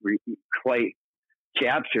demos quite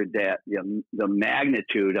captured the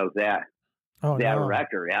magnitude of that that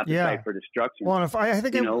record, Appetite for Destruction. Well, and I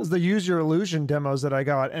think it was the Use Your Illusion demos that I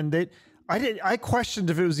got, and I questioned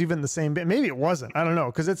if it was even the same band. Maybe it wasn't. I don't know,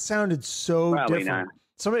 because it sounded so different. Not.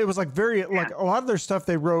 So it was like like a lot of their stuff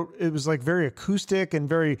they wrote, it was like very acoustic and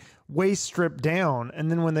very way stripped down.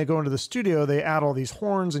 And then when they go into the studio, they add all these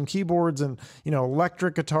horns and keyboards and,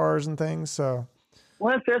 electric guitars and things. So,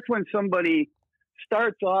 well, that's when somebody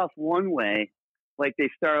starts off one way, like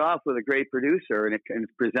they start off with a great producer and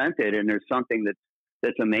it's presented and there's something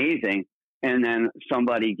that's amazing. And then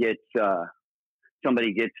somebody gets to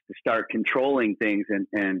start controlling things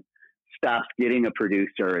and stops getting a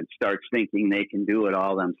producer and starts thinking they can do it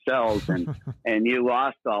all themselves. And you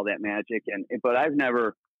lost all that magic. But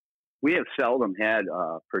we have seldom had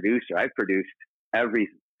a producer. I've produced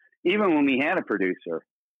even when we had a producer,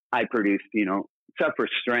 I produced, except for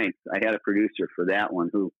Strength. I had a producer for that one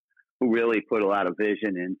who really put a lot of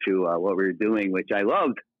vision into what we were doing, which I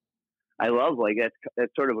loved. I love, like,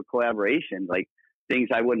 that's sort of a collaboration, like things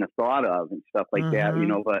I wouldn't have thought of and stuff like that,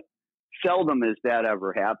 but seldom has that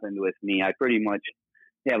ever happened with me. I pretty much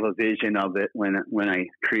have a vision of it when I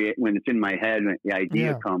create, when it's in my head, when the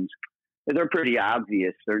idea comes. They're pretty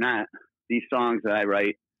obvious. They're not, these songs that I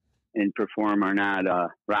write and perform are not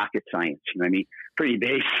rocket science. You know what I mean? Pretty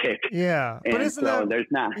basic. Yeah. And but isn't that, there's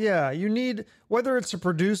not. Yeah. You need, whether it's a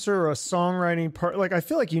producer or a songwriting part, like I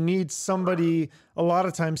feel like you need somebody a lot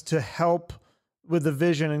of times to help with the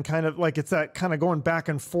vision and kind of like, it's that kind of going back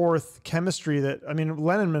and forth chemistry that, I mean,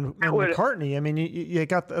 Lennon and McCartney, I mean, you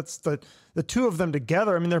got, that's the two of them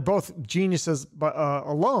together. I mean, they're both geniuses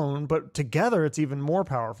alone, but together it's even more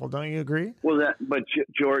powerful. Don't you agree? Well, but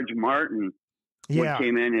George Martin, what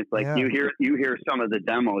came in, it's like you hear some of the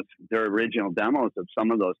demos, their original demos of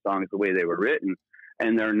some of those songs, the way they were written,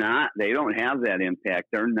 and they don't have that impact.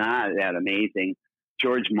 They're not that amazing.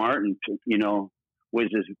 George Martin, was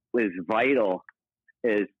as vital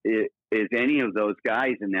as any of those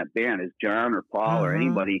guys in that band, as John or Paul or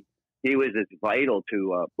anybody. He was as vital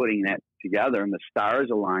to putting that together, and the stars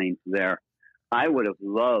aligned there. I would have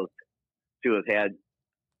loved to have had,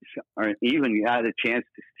 or even got a chance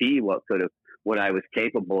to see what I was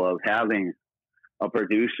capable of having a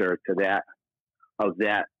producer to that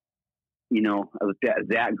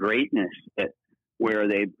greatness, where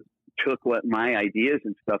they took what my ideas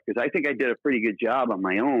and stuff, because I think I did a pretty good job on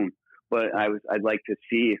my own, but I'd like to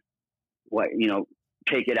see what,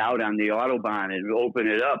 take it out on the Autobahn and open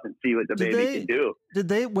it up and see what the baby can do. Did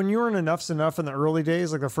they, when you were in Enuff Z'Nuff in the early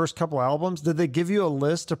days, like the first couple albums, did they give you a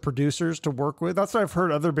list of producers to work with? That's what I've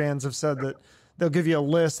heard other bands have said, that they'll give you a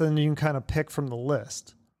list and you can kind of pick from the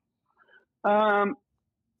list. Our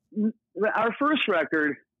first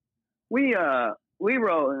record, we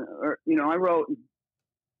wrote, I wrote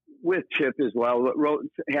with Chip as well,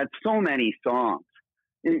 had so many songs.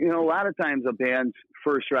 A lot of times a band's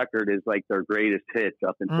first record is like their greatest hits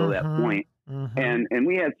up until that point. And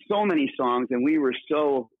we had so many songs, and we were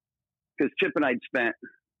because Chip and I'd spent,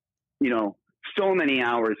 so many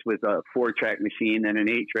hours with a 4-track machine and an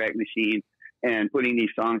 8-track machine and putting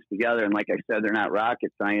these songs together. And like I said, they're not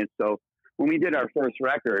rocket science. So when we did our first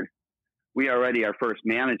record, our first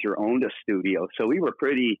manager owned a studio. So we were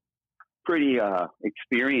pretty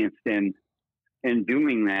experienced in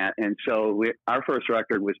doing that. And so our first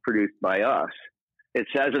record was produced by us. It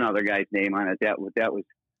says another guy's name on it. That was,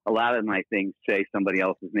 a lot of my things say somebody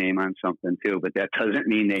else's name on something too, but that doesn't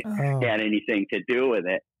mean they had anything to do with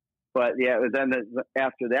it. But then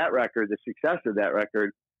after that record, the success of that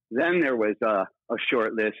record, then there was a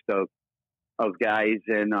short list of guys,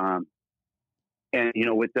 and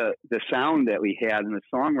with the sound that we had and the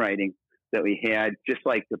songwriting that we had, just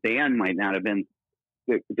like the band might not have been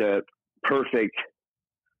the perfect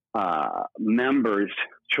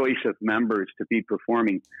choice of members to be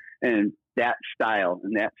performing and that style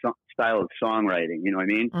and that style of songwriting. You know what I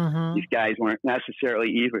mean? These guys weren't necessarily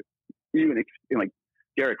even like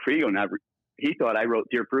Derek Frigo. He thought I wrote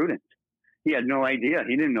Dear Prudence. He had no idea.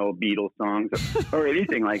 He didn't know Beatles songs or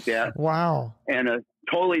anything like that. Wow. And a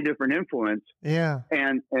totally different influence. Yeah.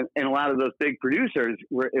 And a lot of those big producers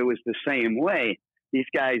it was the same way. These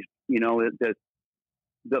guys,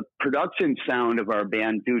 the production sound of our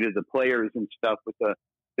band, due to the players and stuff with the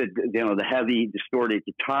heavy distorted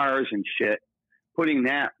guitars and shit, putting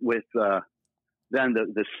that with then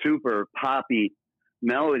the super poppy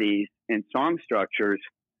melodies and song structures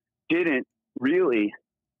didn't really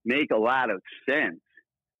make a lot of sense.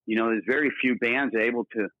 There's very few bands able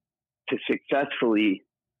to successfully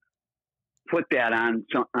put that on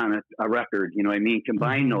a record. You know what I mean?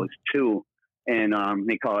 Combine those two, and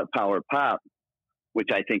they call it power pop. which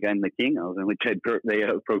I think I'm the king of, and which they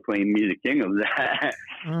proclaim me the king of that.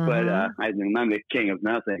 But I'm the king of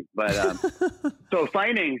nothing. But so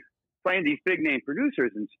finding these big name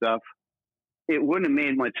producers and stuff, it wouldn't have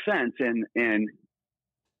made much sense. And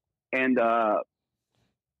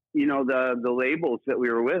you know, the labels that we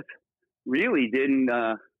were with really didn't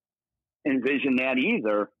envision that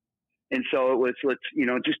either. And so it was, let's, you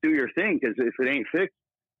know, just do your thing, because if it ain't fixed,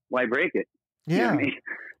 why break it? Yeah. You know what I mean?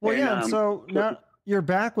 Well, and, yeah. So now you're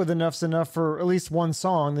back with Enuff Z'Nuff for at least one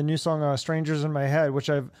song, the new song, Strangers in My Head, which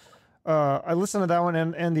I listened to that one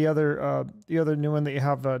and the other new one that you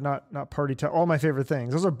have, not Party Time, All My Favorite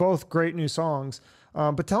Things. Those are both great new songs.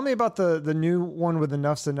 But tell me about the new one with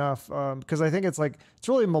Enuff Z'Nuff. Because I think it's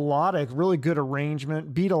really melodic, really good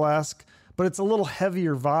arrangement, Beatlesque, but it's a little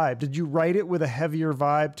heavier vibe. Did you write it with a heavier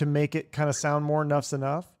vibe to make it kind of sound more Enuff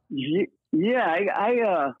Z'Nuff? Yeah,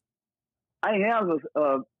 I have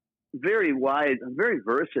a very wide, very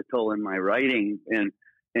versatile in my writing, and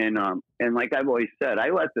like I've always said, I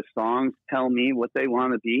let the songs tell me what they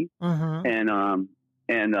want to be, and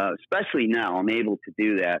especially now I'm able to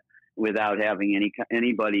do that without having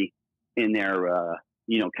anybody in there,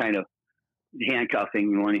 you know, kind of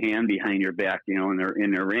handcuffing one hand behind your back, you know,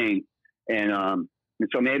 in their ring, and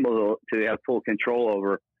so I'm able to have full control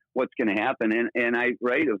over what's going to happen, and I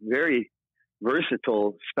write a very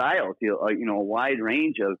versatile style, you know, a wide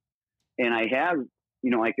range of, and I have,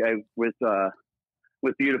 you know, like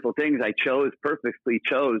with Beautiful Things, I purposely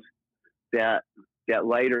chose that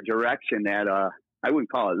lighter direction that I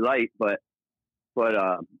wouldn't call it light, but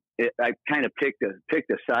I kind of picked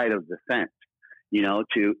a side of the fence, you know,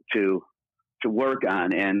 to work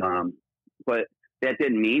on, and but that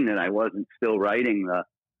didn't mean that I wasn't still writing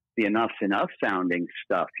the Enuff Z'Nuff sounding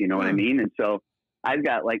stuff, you know what I mean? And so I've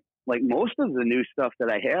got like most of the new stuff that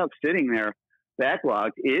I have sitting there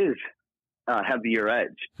backlogged is heavier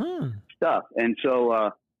edge stuff. And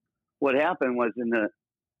so what happened was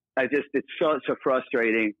it's such a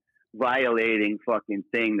frustrating, violating fucking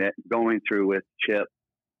thing that going through with Chip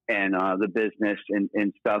and the business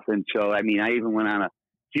and stuff. And so, I mean, I even went on a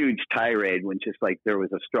huge tirade when just like there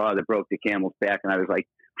was a straw that broke the camel's back, and I was like,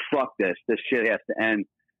 fuck this shit has to end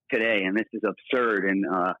today, and this is absurd. And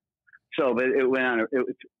so, but it went on,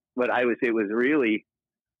 it was really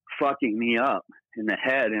fucking me up in the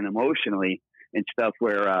head and emotionally and stuff,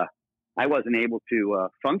 where I wasn't able to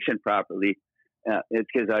function properly. It's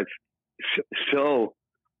because I've so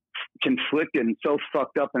conflicted and so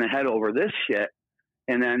fucked up in the head over this shit.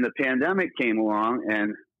 And then the pandemic came along,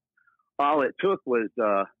 and all it took was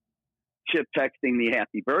Chip texting me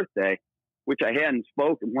happy birthday, which I hadn't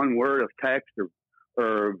spoken one word of text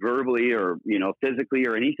or verbally or, you know, physically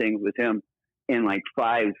or anything with him in like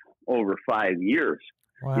over 5 years.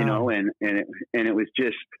 Wow. You know, and it was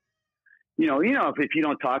just, you know, if you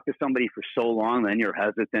don't talk to somebody for so long, then you're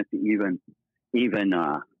hesitant to even,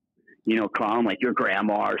 you know, call them, like your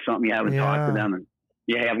grandma or something. You haven't talked to them, and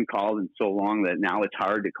you haven't called in so long that now it's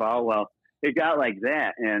hard to call. Well, it got like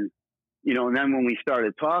that. And, you know, and then when we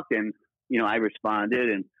started talking, you know, I responded,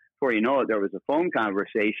 and before you know it, there was a phone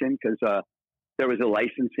conversation, because there was a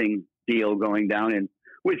licensing deal going down, and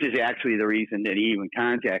which is actually the reason that he even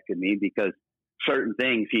contacted me, because certain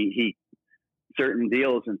things, certain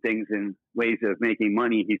deals and things and ways of making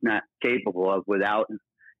money, he's not capable of without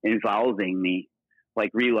involving me,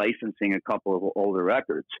 like relicensing a couple of older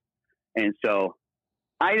records. And so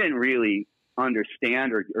I didn't really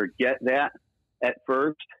understand or get that at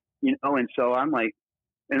first, you know, and so I'm like,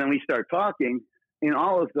 and then we start talking, and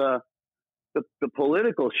all of the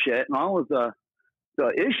political shit and all of the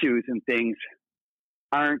issues and things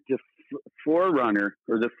aren't the forerunner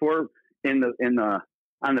or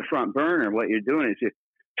on the front burner. What you're doing is you're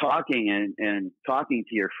talking and talking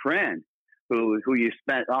to your friend who you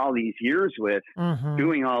spent all these years with,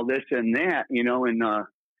 doing all this and that, you know, and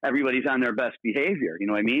everybody's on their best behavior, you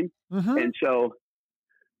know what I mean? And so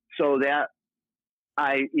that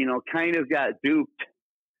I, you know, kind of got duped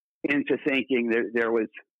into thinking that there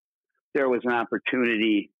was an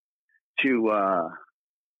opportunity to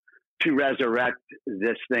resurrect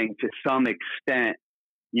this thing to some extent,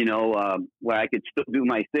 you know, where I could still do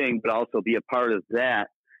my thing, but also be a part of that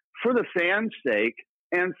for the fans' sake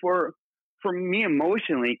and for me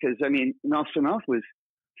emotionally. Because I mean, Enuff Z'Nuff was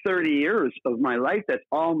 30 years of my life. That's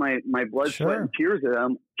all my blood, sweat, and tears that I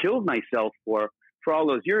killed myself for all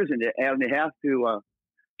those years, and to have to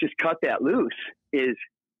just cut that loose is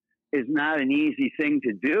not an easy thing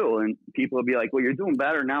to do. And people will be like, well, you're doing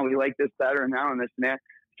better now. We like this better now and this and that.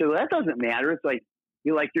 So that doesn't matter. It's like,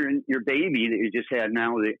 you like your baby that you just had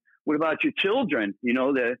now. What about your children, you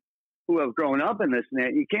know, who have grown up in this and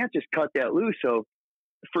that? You can't just cut that loose. So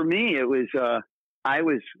for me, it was, I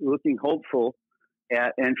was looking hopeful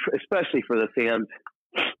at, and especially for the fans,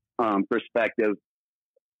 perspective,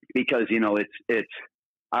 because, you know, it's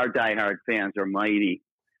our diehard fans are mighty,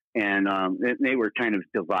 and they were kind of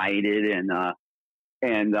divided,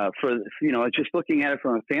 and for, you know, just looking at it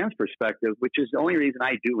from a fan's perspective, which is the only reason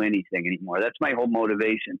I do anything anymore. That's my whole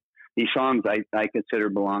motivation. These songs I consider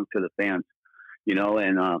belong to the fans, you know,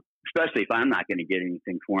 and especially if I'm not going to get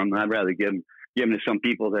anything for them, I'd rather give them to some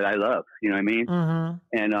people that I love. You know what I mean?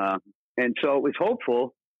 Mm-hmm. And so it was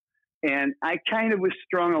hopeful, and I kind of was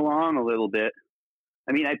strung along a little bit.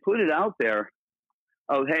 I mean, I put it out there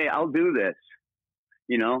of, hey, I'll do this.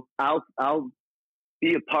 You know, I'll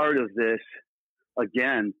be a part of this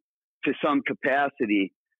again to some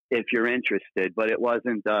capacity if you're interested. But it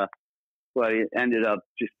wasn't. But it ended up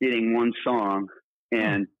just getting one song,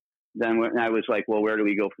 and then when I was like, well, where do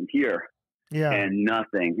we go from here? Yeah, and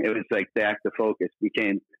nothing. It was like back to focus.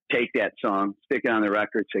 Became take that song, stick it on the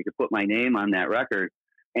record, so I could put my name on that record,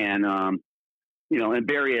 and you know, and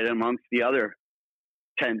bury it amongst the other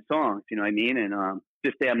 10 songs. You know what I mean? And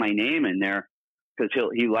just to have my name in there, because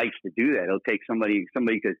he likes to do that. He'll take somebody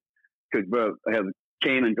could have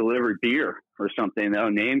came and delivered beer or something. Their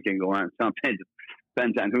name can go on something.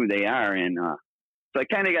 Depends on who they are. And so I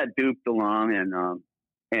kind of got duped along,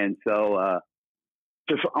 and so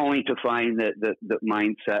just only to find that the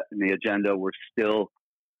mindset and the agenda were still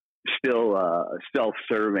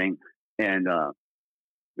self-serving. And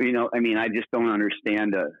you know, I mean, I just don't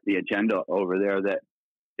understand the agenda over there. That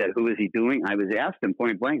who is he doing? I was asked him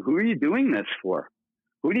point blank, who are you doing this for?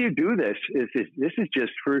 Who do you do this? This is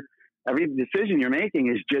just for every decision you're making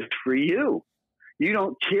is just for you. You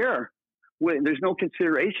don't care. There's no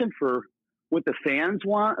consideration for what the fans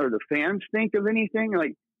want or the fans think of anything.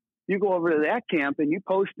 Like, you go over to that camp and you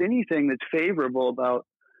post anything that's favorable about,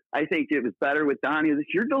 I think it was better with Donnie,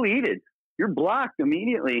 you're deleted. You're blocked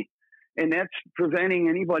immediately. And that's preventing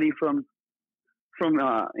anybody from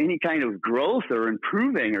any kind of growth or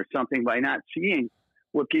improving or something by not seeing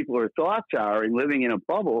what people's thoughts are and living in a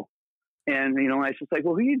bubble. And, you know, I was just like,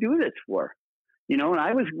 well, who do you do this for? You know, and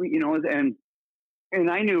I was, you know, and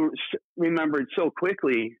I remembered so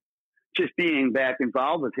quickly just being back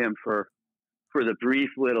involved with him for the brief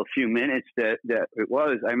little few minutes that it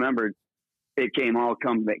was. I remembered it came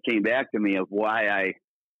back to me of why I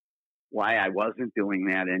wasn't doing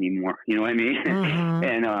that anymore. You know what I mean?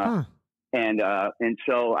 Mm-hmm. And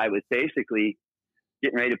so I was basically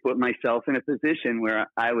getting ready to put myself in a position where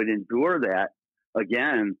I would endure that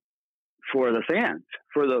again for the fans,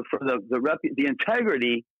 for the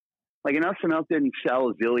integrity. Like, Enuff Z'Nuff didn't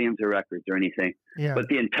sell zillions of records or anything, but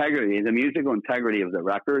the integrity, the musical integrity of the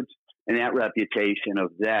records and that reputation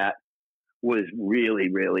of that was really,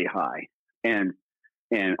 really high. And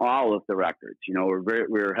all of the records, you know,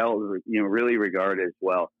 were held, you know, really regarded as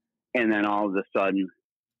well. And then all of a sudden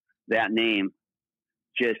that name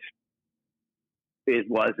just, it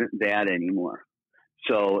wasn't that anymore.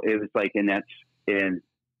 So it was like, and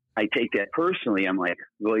I take that personally. I'm like,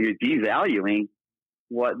 well, you're devaluing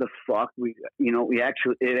what the fuck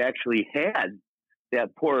it actually had,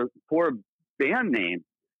 that poor band name.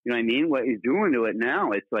 You know what I mean? What he's doing to it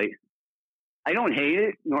now, it's like, I don't hate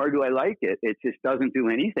it, nor do I like it. It just doesn't do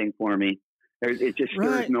anything for me. It just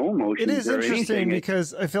stirs no emotion. It is interesting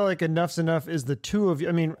because I feel like Enuff Z'Nuff is the two of you.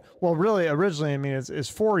 I mean, well, really, originally, I mean, it's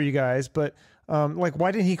for you guys, but like,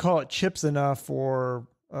 why didn't he call it Chips Enough or?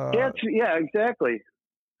 Yeah, exactly.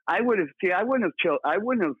 I wouldn't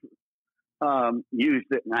have used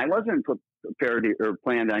it, and I wasn't prepared or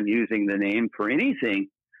planned on using the name for anything.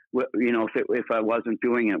 You know, if I wasn't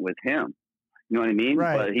doing it with him, you know what I mean?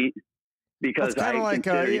 Right. But because it's kind of like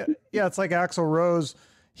it's like Axl Rose.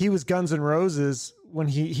 He was Guns N' Roses when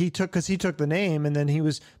he took the name, and then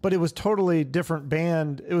but it was totally different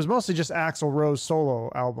band. It was mostly just Axl Rose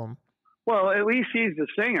solo album. Well, at least he's the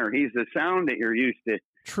singer. He's the sound that you're used to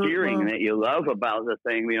hearing, that you love about the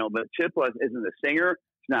thing, you know. But Chip isn't the singer.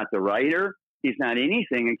 He's not the writer. He's not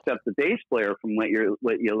anything except the bass player from what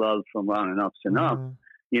you love from Enuff Z'Nuff. Mm-hmm.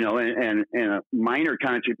 You know, and a minor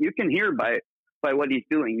contribution you can hear by what he's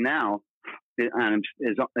doing now on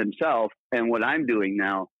himself, and what I'm doing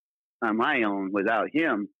now on my own without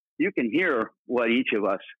him. You can hear what each of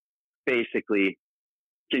us basically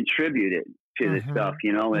contributed to this stuff,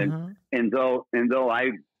 you know. And though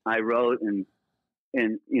I wrote and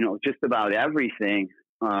you know, just about everything,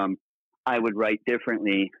 I would write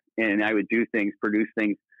differently, and I would produce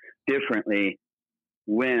things differently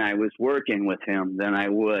when I was working with him than I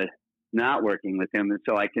would not working with him. And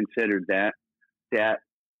so I considered that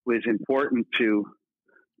was important to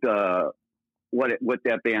what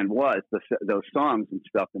that band was, those songs and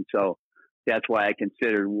stuff. And so that's why I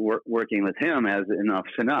considered working with him as Enuff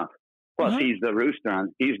Z'Nuff. Plus, he's the rooster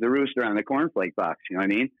on the cornflake box. You know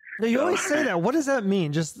what I mean? Now, you always say that. What does that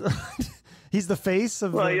mean? Just he's the face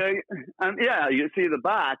of. Well, yeah, you see the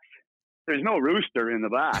box. There's no rooster in the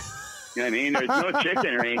box. You know what I mean? There's no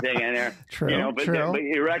chicken or anything in there. True, you know, but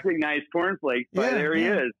you recognize cornflakes. But there he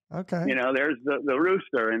is. Okay. You know, there's the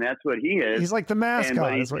rooster, and that's what he is. He's like the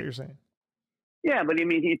mascot. Is what you're saying. Yeah, but I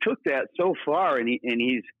mean, he took that so far, and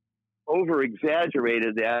he's over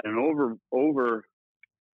exaggerated that, and over.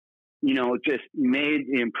 You know, just made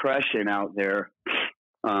the impression out there,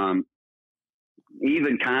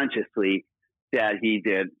 even consciously, that he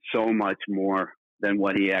did so much more than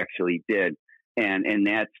what he actually did, and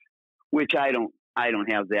that's which I don't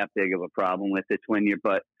have that big of a problem with. It's when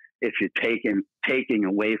but if you're taking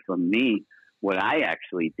away from me what I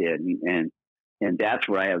actually did, and that's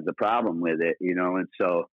where I have the problem with it, you know. And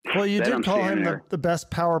so, well, you did call him the best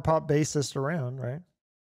power pop bassist around, right?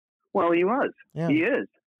 Well, he was. Yeah. He is.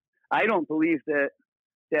 I don't believe that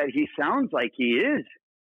he sounds like he is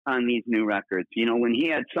on these new records. You know, when he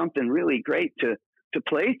had something really great to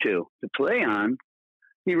play on,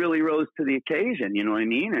 he really rose to the occasion. You know what I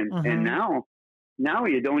mean? And now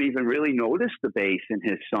you don't even really notice the bass in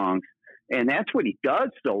his songs, and that's what he does.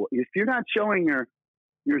 So if you're not showing your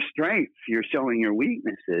strengths, you're showing your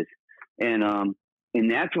weaknesses, and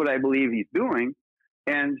that's what I believe he's doing.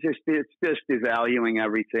 And it's just devaluing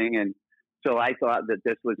everything. And so I thought that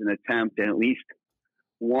this was an attempt, and at least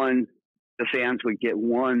the fans would get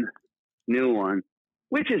one new one,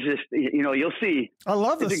 which is just, you know, you'll see. I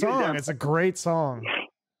love the song. It's a great song.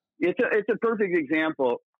 It's a perfect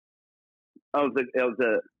example of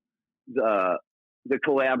the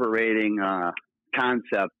collaborating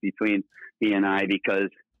concept between he and I, because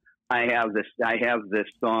I have this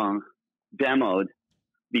song demoed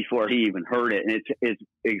before he even heard it, and it's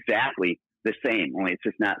exactly the same, only it's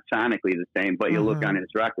just not sonically the same, but you look on his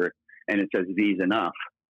record and it says V's Enough,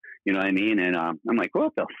 you know what I mean? And I'm like,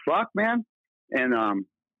 what the fuck, man? And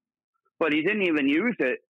but he didn't even use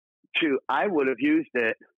it I would have used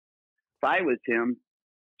it if I was him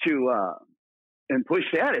and push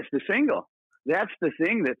that as the single. That's the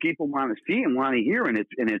thing that people want to see and want to hear, and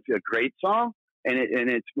it's a great song, and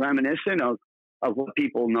it's reminiscent of what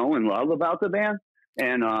people know and love about the band,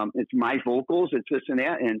 and it's my vocals, it's this and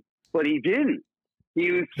that, but he didn't. He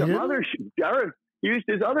used he used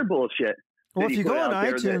his other bullshit. Well, if you go on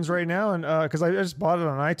iTunes right now, and because I just bought it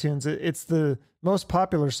on iTunes, it's the most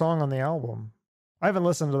popular song on the album. I haven't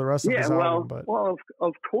listened to the rest of this album, but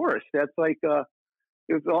of course, that's like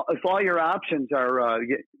if all your options are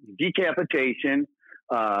decapitation,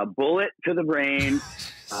 bullet to the brain,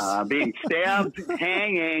 being stabbed,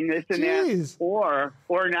 hanging, this and that,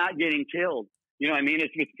 or not getting killed. You know what I mean?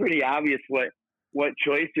 It's pretty obvious what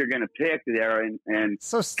choice you're going to pick there, and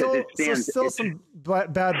so still some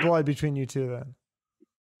bad blood between you two. Then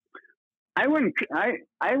I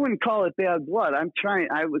wouldn't call it bad blood.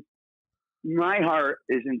 My heart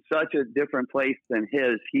is in such a different place than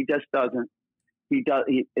his. He just doesn't.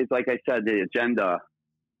 It's like I said, the agenda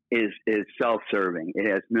is self-serving.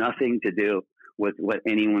 It has nothing to do with what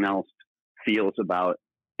anyone else feels about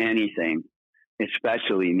anything,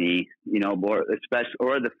 especially me, you know, or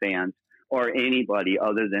the fans, or anybody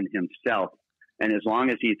other than himself. And as long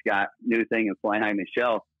as he's got New Thing and Fly High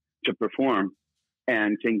Michelle to perform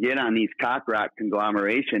and can get on these cock rock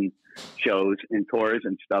conglomeration shows and tours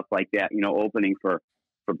and stuff like that, you know, opening for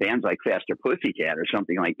bands like Faster Pussycat or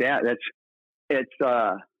something like that,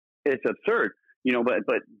 it's absurd, you know,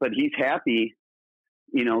 but he's happy,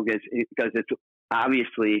 you know, because it's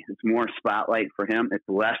obviously it's more spotlight for him. It's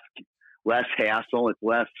less hassle. It's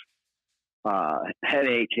less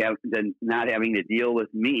headache than not having to deal with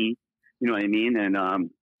me, you know what I mean? And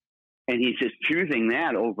he's just choosing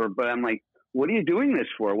that over, but I'm like, what are you doing this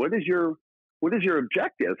for? What is your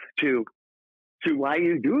objective to why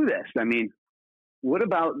you do this? I mean, what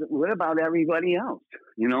about everybody else,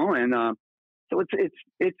 you know? And so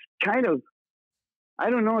it's kind of, I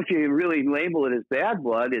don't know if you really label it as bad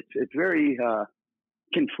blood. It's very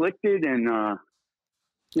conflicted, and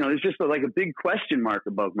you know, there's just like a big question mark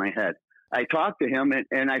above my head. I talk to him,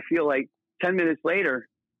 and I feel like 10 minutes later,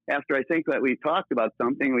 after I think that we talked about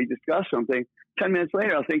something, we discussed something, 10 minutes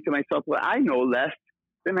later, I'll think to myself, well, I know less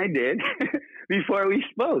than I did before we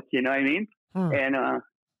spoke, you know what I mean?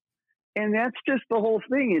 And that's just the whole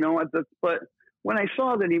thing, you know. But when I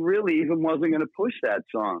saw that he really even wasn't going to push that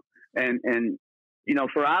song, and you know,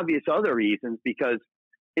 for obvious other reasons, because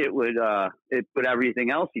it would it put everything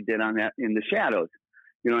else he did on that in the shadows,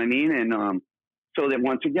 you know what I mean? And so that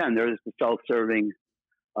once again, there's the self-serving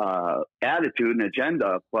attitude and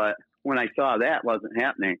agenda. But when I saw that wasn't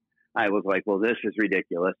happening, I was like, well, this is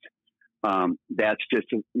ridiculous. That's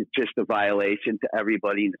just a violation to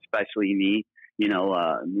everybody, especially me, you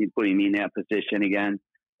know, putting me in that position again.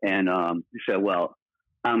 And so, well,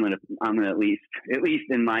 I'm gonna at least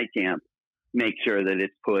in my camp, make sure that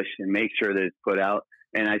it's pushed and make sure that it's put out.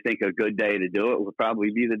 And I think a good day to do it will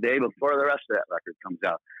probably be the day before the rest of that record comes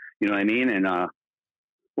out. You know what I mean? And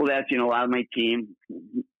well, that's, you know, a lot of my team,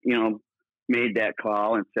 you know, made that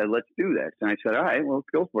call and said, let's do this. And I said, all right, well, let's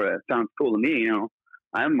go for it. It sounds cool to me. You know,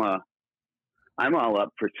 I'm all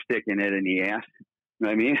up for sticking it in the ass. You know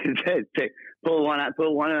what I mean? pull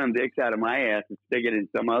one of them dicks out of my ass and stick it in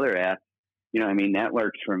some other ass. You know what I mean? That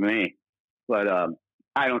works for me. But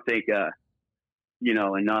I don't think, you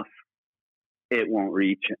know, it won't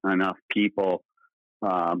reach enough people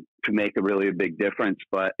to make a really big difference.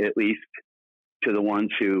 But at least to the ones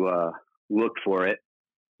who look for it,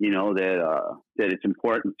 you know, that it's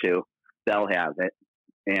important to, they'll have it.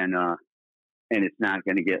 And it's not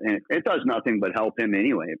going to get, and it does nothing but help him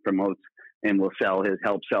anyway. It promotes and will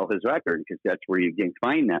help sell his record, because that's where you can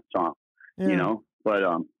find that song, you know. But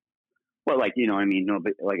like, you know, I mean, no,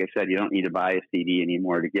 but like I said, you don't need to buy a CD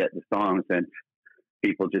anymore to get the songs, and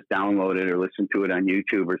people just download it or listen to it on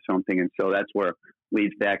YouTube or something. And so that's where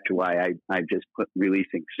leads back to why I just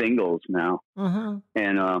releasing singles now.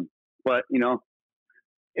 And but you know,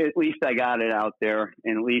 at least I got it out there,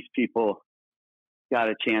 and at least people got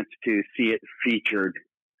a chance to see it featured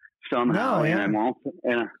somehow. And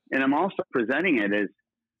I'm also presenting it as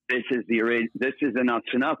this is Enuff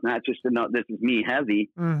Z'Nuff, not just enough. This is me heavy,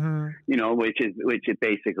 you know, which it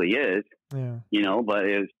basically is, you know. But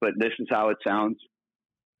this is how it sounds.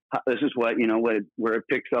 This is what, you know, where it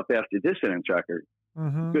picks up after Dissident's record.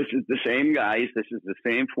 This is the same guys. This is the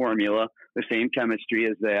same formula, the same chemistry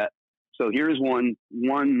as that. So here's one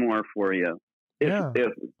more for you.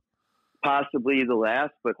 If possibly the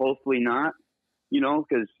last, but hopefully not, you know,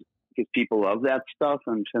 because people love that stuff.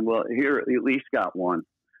 I'm saying, well, here at least got one,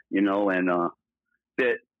 you know, and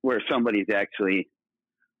that where somebody's actually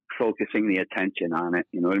focusing the attention on it.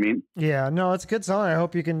 You know what I mean? Yeah, no, it's a good song. I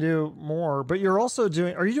hope you can do more. But you're also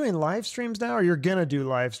are you doing live streams now, or you're gonna do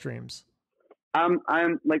live streams? I'm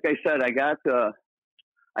like I said, I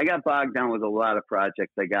got bogged down with a lot of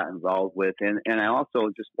projects I got involved with, and I also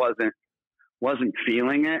just wasn't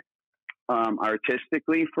feeling it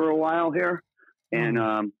artistically for a while here. And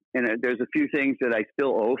there's a few things that I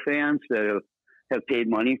still owe fans that have paid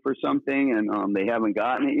money for something, and they haven't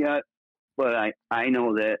gotten it yet. But I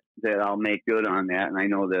know that I'll make good on that, and I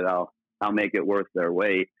know that I'll make it worth their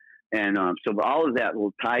weight. And so all of that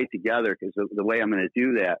will tie together, because the way I'm going to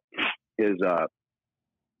do that is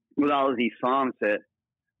with all of these songs that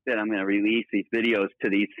I'm going to release, these videos to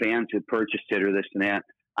these fans who purchased it or this and that.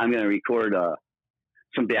 I'm going to record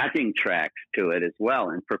some backing tracks to it as well,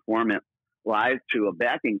 and perform it live to a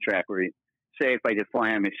backing track where, say, if I did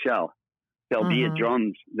Fly on Michelle, there'll be a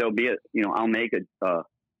drums, there'll be you know, I'll make a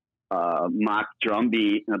mock drum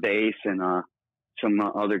beat, a bass, and some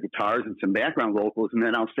other guitars and some background vocals, and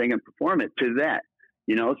then I'll sing and perform it to that,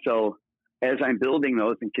 you know. So as I'm building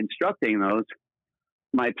those and constructing those,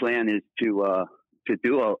 my plan is to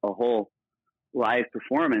do a whole live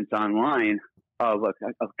performance online of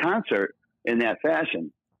a concert in that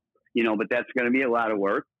fashion, you know. But that's going to be a lot of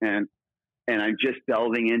work, and I'm just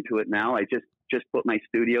delving into it now. I just put my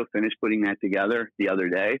studio, finished putting that together the other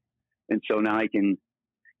day, and so now I can,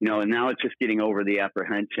 you know, and now it's just getting over the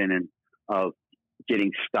apprehension and of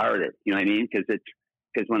getting started. You know what I mean?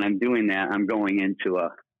 Because when I'm doing that, I'm going into a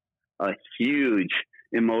huge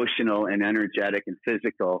emotional and energetic and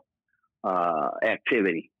physical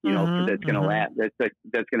activity, you know, because that's going to last.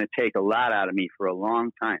 That's going to take a lot out of me for a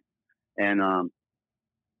long time, and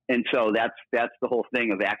so that's the whole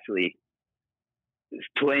thing of actually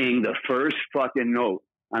playing the first fucking note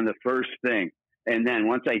on the first thing, and then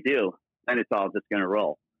once I do, then it's all just going to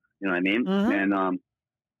roll. You know what I mean? And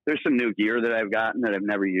there's some new gear that I've gotten that I've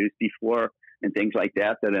never used before, and things like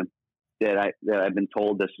that I've been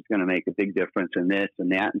told this is going to make a big difference in this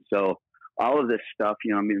and that. And so all of this stuff,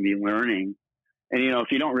 you know, I'm going to be learning. And, you know,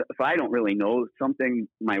 if I don't really know something,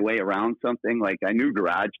 my way around something, like I knew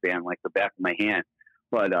GarageBand like the back of my hand,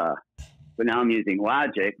 but now I'm using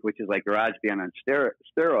Logic, which is like GarageBand on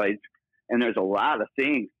steroids. And there's a lot of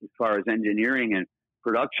things as far as engineering and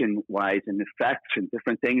production wise and effects and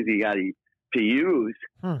different things you got to use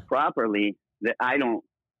properly that I'm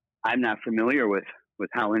not familiar with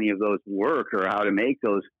how any of those work or how to make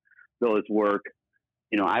those work.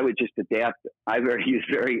 You know, I would just adapt. I use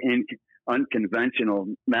very unconventional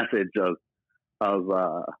methods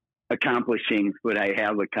accomplishing what I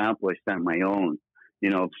have accomplished on my own,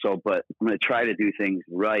 so, but I'm going to try to do things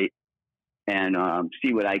right and,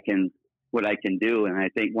 see what I can do. And I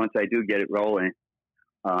think once I do get it rolling,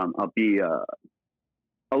 I'll be,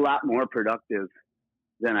 a lot more productive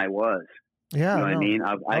than I was. Yeah. You know what I mean?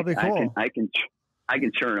 That'd be cool. I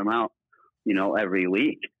can churn them out, every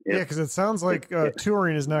week. Yeah. Cause it sounds like,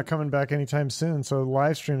 touring is not coming back anytime soon. So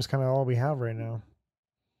live streams kind of all we have right now.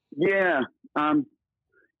 Yeah.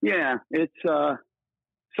 Yeah, it's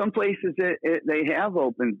some places they have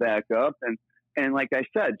opened back up, and like I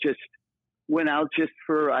said, just went out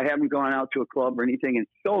I haven't gone out to a club or anything in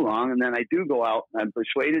so long, and then I do go out. I'm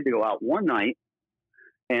persuaded to go out one night,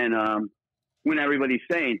 and when everybody's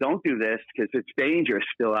saying don't do this because it's dangerous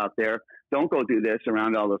still out there, don't go do this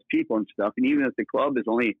around all those people and stuff, and even if the club is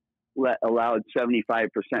only allowed 75%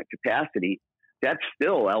 capacity, that's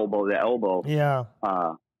still elbow to elbow. Yeah.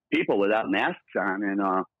 People without masks on, and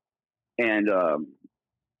I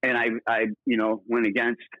went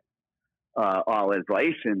against all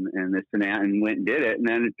advice and this and that, and went and did it. And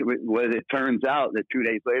then it turns out that 2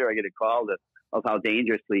 days later, I get a call of how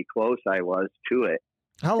dangerously close I was to it.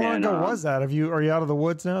 How long ago was that? Are you out of the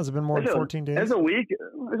woods now? Has it been more than 14 days? It was a week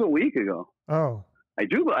ago. Oh, I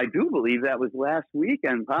do believe that was last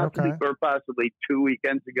weekend, possibly, or possibly 2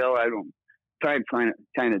 weekends ago. Time kind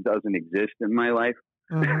of doesn't exist in my life.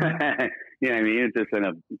 Mm-hmm. You know what I mean? It's just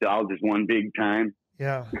all just one big time.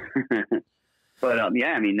 Yeah. But yeah,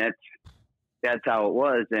 I mean that's how it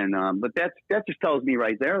was, and but that just tells me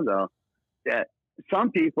right there though that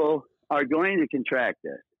some people are going to contract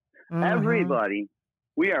this. Mm-hmm. Everybody,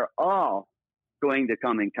 we are all going to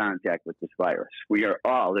come in contact with this virus. We are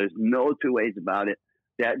all. There's no two ways about it.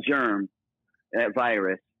 That germ, that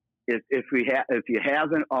virus, if you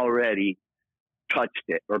haven't already touched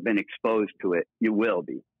it or been exposed to it, you will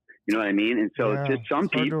be. You know what I mean? And so just some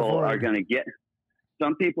people are going to get it,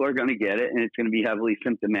 and it's going to be heavily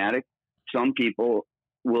symptomatic. Some people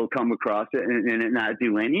will come across it and it not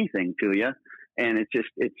do anything to you. And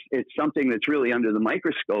it's something that's really under the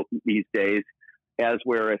microscope these days, as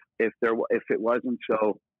where if it wasn't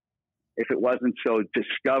so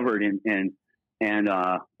discovered and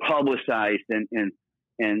publicized and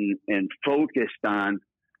focused on,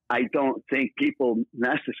 I don't think people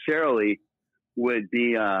necessarily would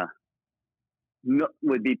be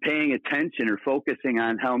paying attention or focusing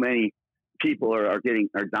on how many people are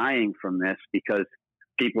dying from this, because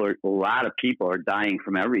a lot of people are dying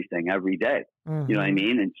from everything every day. Mm-hmm. You know what I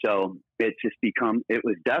mean? And so it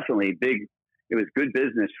was definitely big. It was good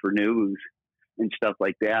business for news and stuff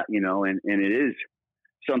like that, and it is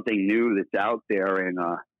something new that's out there and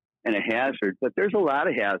a hazard, but there's a lot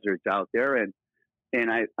of hazards out there. And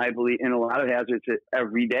I believe in a lot of hazards that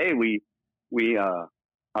every day we are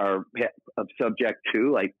subject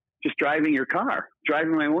to, like just driving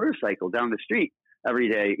my motorcycle down the street every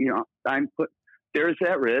day. There's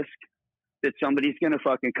that risk that somebody's going to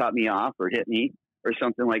fucking cut me off or hit me or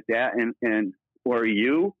something like that. Or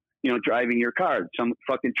driving your car, some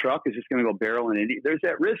fucking truck is just going to go barreling in. There's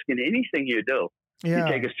that risk in anything you do. Yeah.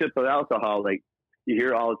 You take a sip of alcohol, like you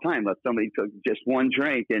hear all the time about somebody took just one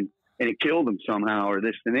drink and it killed them somehow or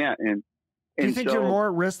this and that. And do you think you're more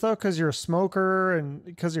at risk though, because you're a smoker and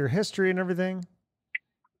because of your history and everything?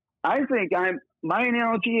 I think my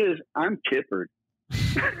analogy is I'm kippered.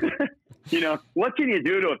 What can you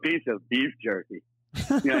do to a piece of beef jerky? You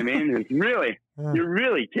know what I mean? It's really, you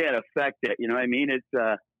really can't affect it. You know what I mean?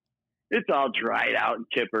 It's all dried out and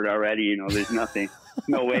kippered already. There's nothing,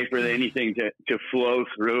 no way for anything to flow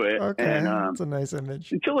through it. Okay, and, that's a nice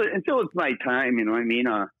image. Until it's my time, you know what I mean?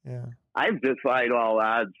 Yeah. I've defied all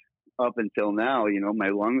odds up until now. My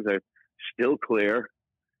lungs are still clear.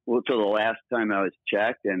 Well, till the last time I was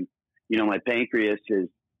checked, and my pancreas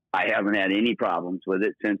I haven't had any problems with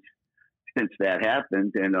it since that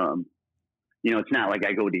happened. And it's not like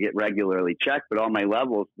I go to get regularly checked, but all my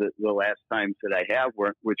levels, the last times that I have,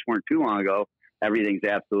 which weren't too long ago, everything's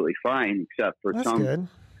absolutely fine, except for some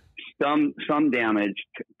damage,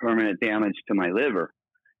 permanent damage to my liver.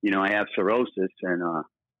 I have cirrhosis, and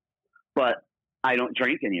but I don't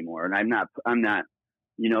drink anymore, and I'm not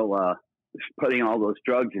putting all those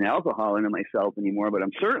drugs and alcohol into myself anymore. But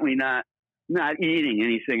I'm certainly not eating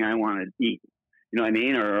anything I want to eat. You know what I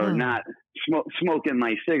mean? Or not smoking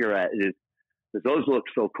my cigarette, because those look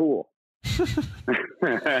so cool. Yeah.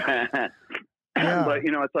 But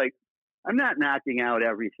it's like I'm not knocking out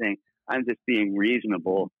everything. I'm just being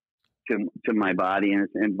reasonable to my body,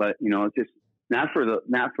 but it's just not for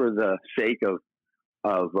the sake of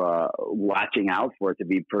watching out for it to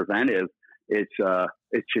be preventive. It's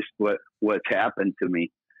just what's happened to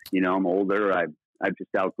me. You know, I'm older. I've just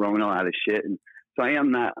outgrown a lot of shit. And so I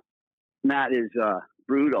am not as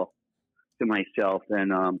brutal to myself.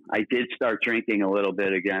 And I did start drinking a little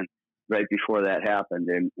bit again right before that happened.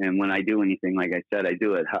 And when I do anything, like I said, I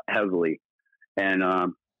do it heavily. And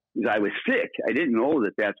I was sick. I didn't know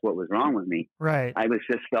that that's what was wrong with me. Right. I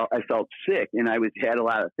felt sick, and I had a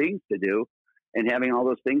lot of things to do, and having all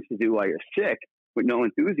those things to do while you're sick with no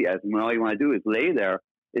enthusiasm, when all you want to do is lay there,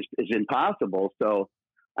 is impossible. So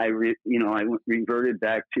I reverted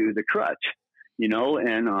back to the crutch, you know,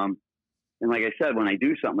 and like I said, when I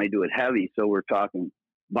do something, I do it heavy. So we're talking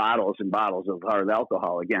bottles and bottles of hard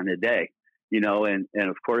alcohol again a day, you know, and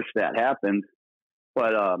of course that happened,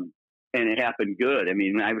 but, and it happened good. I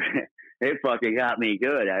mean, it fucking got me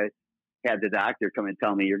good. I had the doctor come and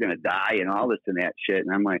tell me you're going to die and all this and that shit.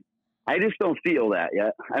 And I'm like, I just don't feel that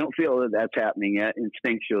yet. I don't feel that that's happening yet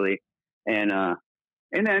instinctually. And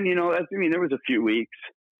then, you know, there was a few weeks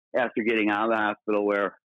after getting out of the hospital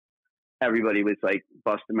where everybody was like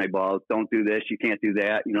busting my balls. Don't do this. You can't do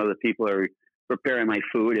that. You know, the people are preparing my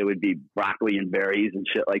food. It would be broccoli and berries and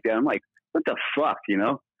shit like that. I'm like, what the fuck? You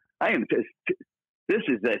know, this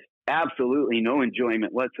is absolutely no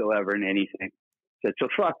enjoyment whatsoever in anything. So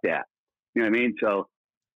fuck that. You know what I mean? So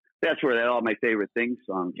that's where All My Favorite Things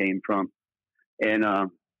song came from. And,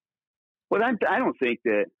 but I don't think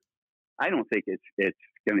it's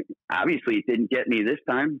going to, obviously it didn't get me this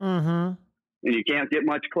time. Mm-hmm. And you can't get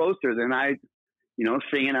much closer than you know,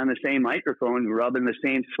 singing on the same microphone, rubbing the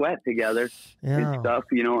same sweat together and stuff,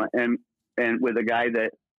 you know, and with a guy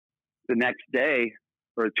that the next day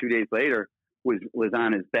or 2 days later was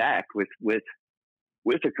on his back with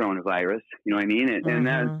the coronavirus, you know what I mean?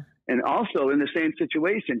 And also in the same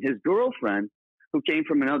situation, his girlfriend, who came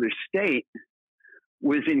from another state,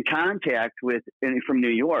 was in contact from New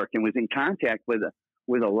York, and was in contact with a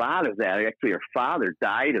lot of that. Actually, her father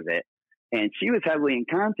died of it, and she was heavily in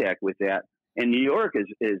contact with that. And New York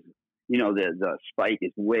is you know, the spike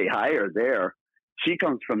is way higher there. She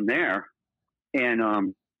comes from there,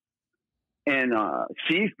 and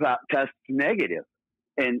she tests negative,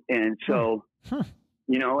 and so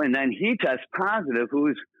you know, and then he tests positive,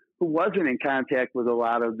 who wasn't in contact with a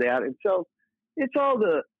lot of that, and so it's all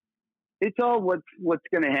what's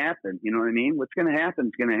going to happen. You know what I mean? What's going to happen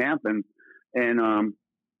is going to happen, and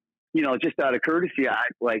you know, just out of courtesy,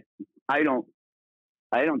 I don't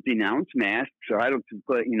denounce masks, or I don't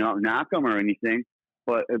knock them or anything,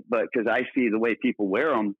 but because I see the way people wear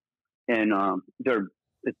them, and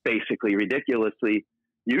it's basically ridiculously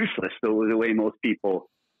useless the way most people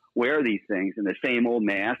wear these things, in the same old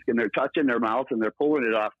mask, and they're touching their mouth and they're pulling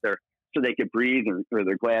it off so they can breathe, or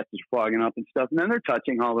their glasses are fogging up and stuff, and then they're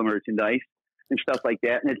touching all the merchandise and stuff like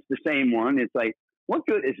that, and it's the same one. It's like, what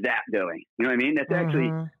good is that doing? You know what I mean? That's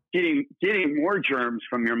actually getting more germs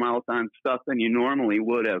from your mouth on stuff than you normally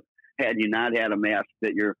would have had you not had a mask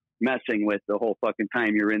that you're messing with the whole fucking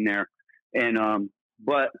time you're in there. And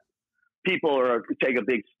but people take a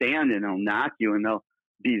big stand, and they'll knock you, and they'll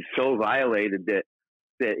be so violated that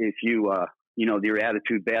if you you know, your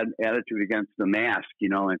bad attitude against the mask, you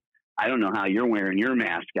know, and I don't know how you're wearing your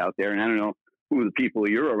mask out there, and I don't know who the people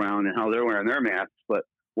you're around and how they're wearing their masks, but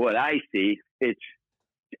what I see, it's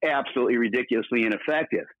absolutely ridiculously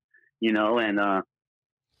ineffective, you know, and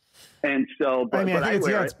so, but, I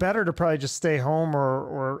think it's better to probably just stay home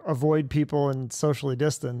or avoid people and socially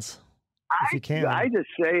distance if you can. I just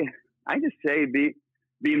say,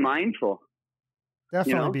 be mindful.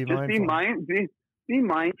 Definitely, you know, be mindful. Be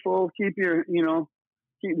mindful. Keep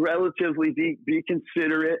relatively be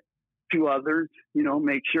considerate to others. You know,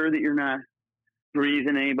 make sure that you're not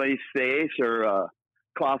breathing anybody's face, or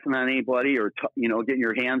coughing on anybody, or you know, getting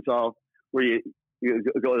your hands all where you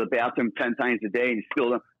go to the bathroom 10 times a day and you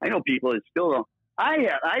still don't. I know people that still don't. I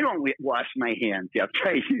don't wash my hands after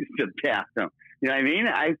I use the bathroom. You know what I mean?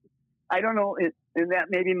 I don't know, and that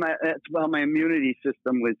maybe that's how my immunity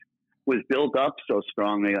system was built up so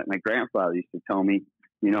strongly. Like my grandfather used to tell me,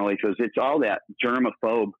 you know, because it's all that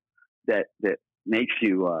germaphobe that makes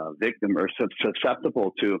you victim or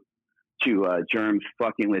susceptible to germs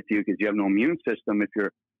fucking with you, because you have no immune system if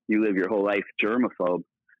you live your whole life germaphobe.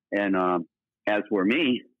 And as for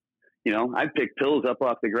me, you know, I'd pick pills up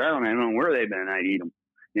off the ground. I don't know where they've been. I'd eat them.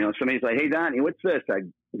 You know, somebody's like, "Hey, Donnie, what's this?"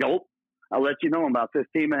 I'd go, "I'll let you know in about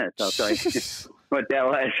 15 minutes. I'll tell you." But that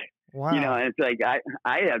was, wow. You know, and it's like,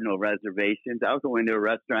 I have no reservations. I was going to a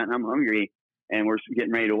restaurant and I'm hungry, and we're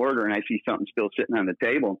getting ready to order, and I see something still sitting on the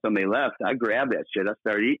table and somebody left. I grab that shit. I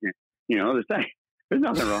start eating it. You know, there's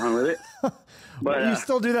nothing wrong with it. But you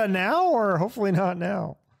still do that now, or hopefully not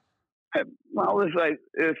now? Well, it's like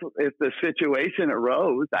if the situation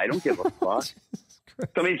arose, I don't give a fuck.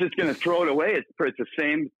 Somebody's just going to throw it away. It's the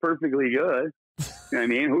same, perfectly good. You know what I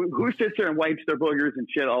mean? Who sits there and wipes their boogers and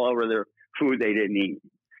shit all over their food they didn't eat?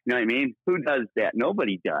 You know what I mean? Who does that?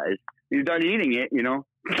 Nobody does. You're done eating it, you know.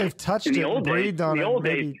 They've touched it, breathed on it,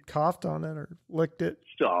 maybe coughed on it or licked it.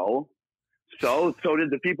 So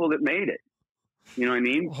did the people that made it. You know what I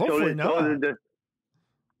mean? Well, hopefully not.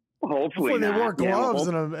 Hopefully they not. wore gloves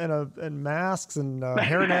and masks and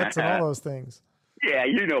hairnets and all those things. Yeah,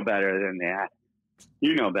 you know better than that.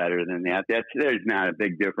 You know better than that. There's not a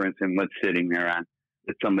big difference in what's sitting there on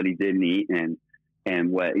that somebody didn't eat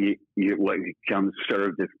and what what comes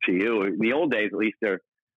served to you. In the old days, at least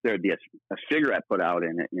there'd be a cigarette put out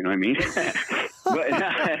in it. You know what I mean?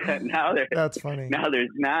 But now that's funny. Now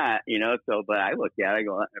there's not. You know. So, but I look at it, I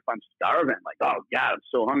go, if I'm starving, I'm like, oh God, I'm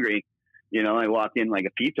so hungry. You know, I walk in like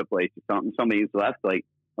a pizza place or something. Somebody's left like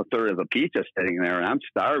a third of a pizza sitting there, and I'm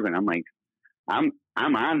starving. I'm like, I'm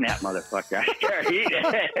on that motherfucker. I can't eat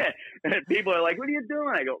it. And people are like, what are you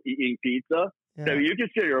doing? I go, eating pizza. Yeah. So you can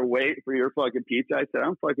sit here and wait for your fucking pizza. I said,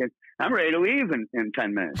 I'm ready to leave in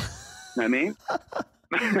 10 minutes. You know what I mean?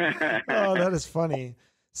 Oh, that is funny.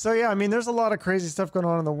 So yeah, I mean, there's a lot of crazy stuff going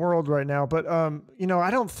on in the world right now, but you know, I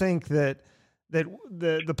don't think that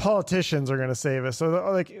the politicians are going to save us.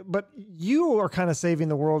 So but you are kind of saving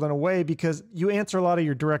the world in a way because you answer a lot of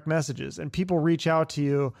your direct messages and people reach out to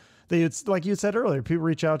you. Like you said earlier, people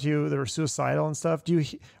reach out to you that are suicidal and stuff.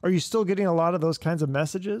 Are you still getting a lot of those kinds of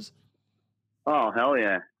messages? Oh, hell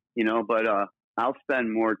yeah. You know, but I'll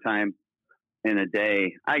spend more time in a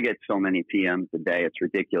day. I get so many PMs a day. It's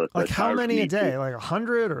ridiculous. Like how many a day? Like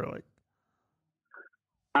 100 or like?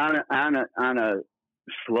 On a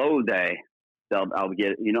slow day, I'll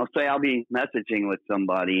get, you know, say I'll be messaging with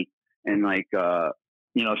somebody and like,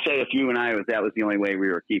 you know, say if you and I that was the only way we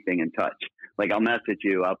were keeping in touch. Like I'll message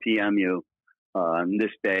you, I'll PM you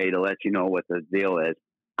this day to let you know what the deal is.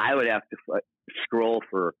 I would have to scroll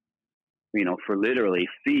for literally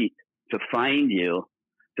feet to find you,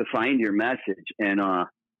 to find your message. And,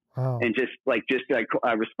 and just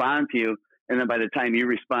I respond to you. And then by the time you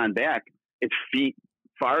respond back, it's feet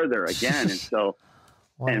farther again. And so,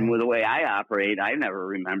 wow. And with the way I operate, I never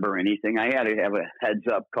remember anything. I had to have a heads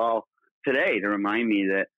up call today to remind me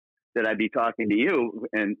that I'd be talking to you.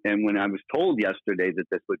 And when I was told yesterday that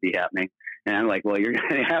this would be happening, and I'm like, well, you're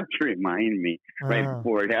going to have to remind me right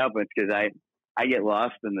before it happens. Cause I get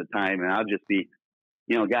lost in the time and I'll just be,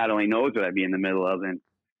 you know, God only knows what I'd be in the middle of. And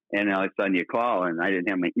all of a sudden you call and I didn't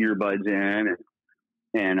have my earbuds in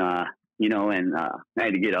and you know, and I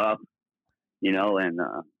had to get up, you know, and,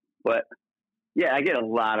 but yeah, I get a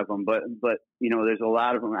lot of them, but, you know, there's a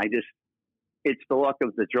lot of them. It's the luck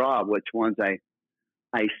of the draw, which ones I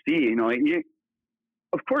see, you know,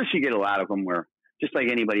 of course you get a lot of them where just like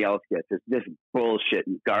anybody else gets this bullshit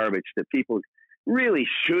and garbage that people really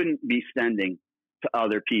shouldn't be sending to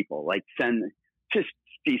other people. Like send just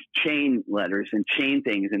these chain letters and chain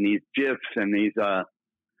things and these GIFs and these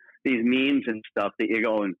memes and stuff that you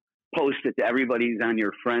go and post it to everybody's on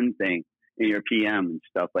your friend thing in your PM and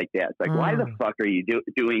stuff like that. It's like, why the fuck are you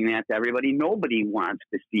doing that to everybody? Nobody wants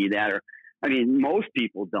to see that. Or, I mean, most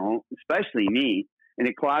people don't, especially me. And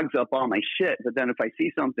it clogs up all my shit. But then if I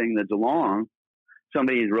see something that's long,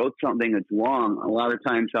 somebody wrote something that's long, a lot of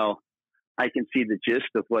times I can see the gist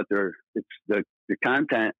of what it's the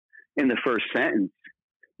content in the first sentence.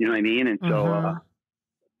 You know what I mean? And so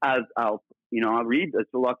I'll read.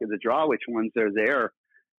 It's the luck of the draw which ones are there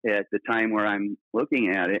at the time where I'm looking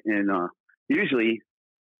at it. And usually,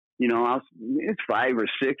 you know, it's 5 or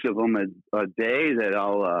 6 of them a day that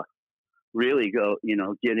I'll really go, you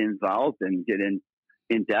know, get involved and get in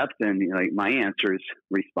depth. And, you know, like my answers,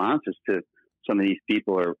 responses to some of these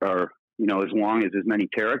people are you know, as long as many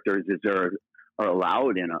characters as are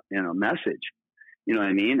allowed in a message. You know what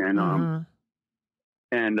I mean?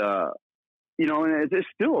 And you know, and there's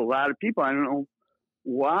still a lot of people. I don't know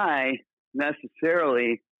why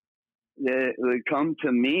necessarily they would come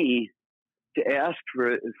to me to ask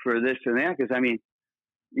for this and that. Because I mean,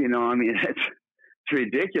 you know, I mean it's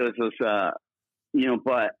ridiculous. You know,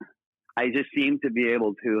 but I just seem to be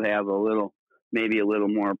able to have maybe a little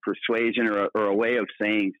more persuasion or a way of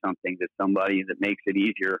saying something to somebody that makes it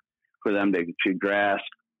easier for them to grasp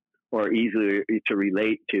or easier to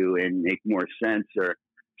relate to and make more sense or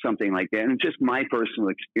something like that. And just my personal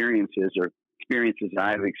experiences or experiences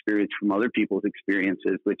I've experienced from other people's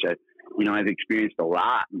experiences, which I've experienced a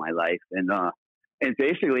lot in my life. And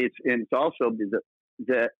basically it's also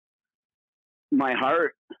that my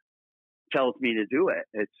heart tells me to do it.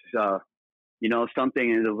 It's, you know, something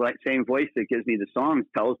in the same voice that gives me the songs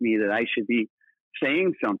tells me that I should be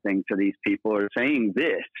saying something to these people or saying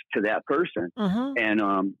this to that person. And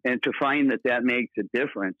to find that makes a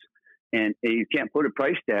difference. And you can't put a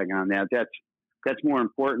price tag on that. That's more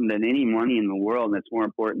important than any money in the world. And that's more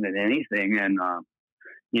important than anything. And,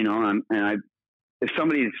 you know, if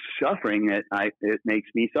somebody's suffering, it makes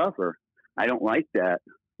me suffer. I don't like that.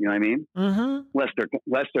 You know what I mean?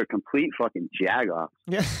 Unless they're complete fucking jagoffs.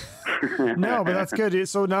 Yeah. No, but that's good.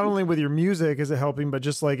 So not only with your music is it helping, but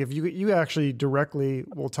just like if you actually directly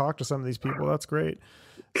will talk to some of these people, that's great.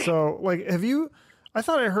 So like, I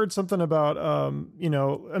thought I heard something about, you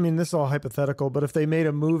know, I mean, this is all hypothetical, but if they made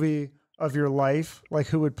a movie of your life, like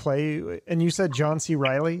who would play you? And you said John C.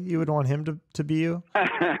 Reilly, you would want him to be you?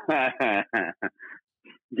 Yeah,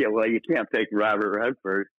 well, you can't pick Robert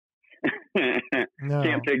Redford. No.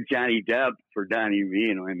 Can't pick Johnny Depp for Donnie Vie.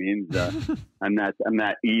 You know what I mean? I'm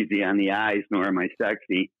not easy on the eyes, nor am I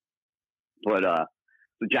sexy. But so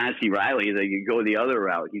John C. Reilly, you go the other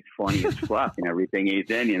route. He's funny as fuck and everything he's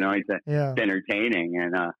in. You know, he's entertaining.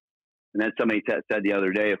 And then somebody said the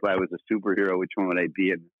other day, if I was a superhero, which one would I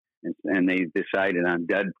be? And they decided on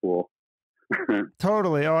Deadpool.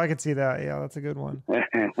 Totally. Oh, I could see that. Yeah, that's a good one.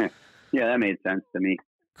 Yeah, that made sense to me.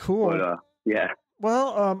 Cool. But, yeah.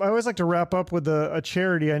 Well, I always like to wrap up with a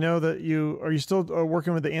charity. I know that are you still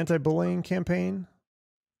working with the anti-bullying campaign?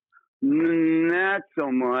 Not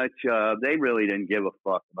so much. They really didn't give a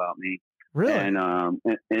fuck about me. Really? And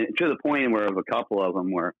to the point where of a couple of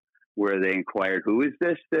them where they inquired, who is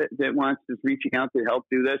this that wants is reaching out to help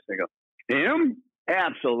do this? They go, him?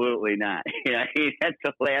 Absolutely not. Yeah, that's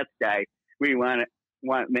the last guy we want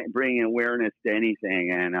bringing awareness to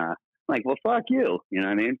anything. And like, well, fuck you. You know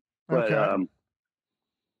what I mean? But okay.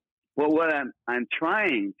 Well, what I'm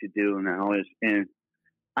trying to do now is, and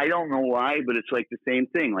I don't know why, but it's like the same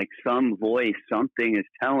thing. Like some voice, something is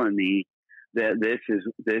telling me that this is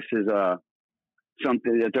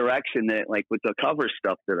something, a direction that, like with the cover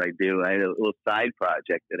stuff that I do, I had a little side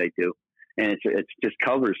project that I do, and it's just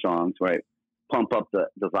cover songs where I pump up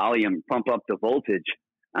the volume, pump up the voltage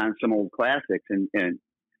on some old classics, and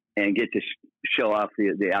get to show off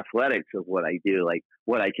the athletics of what I do, like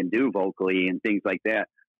what I can do vocally and things like that.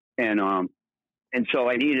 And so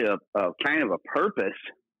I need a kind of a purpose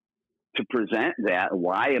to present that.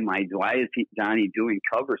 Why is Donnie doing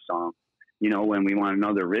cover songs, you know, when we want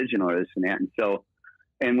another original or this and that? And so,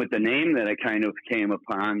 and with the name that I kind of came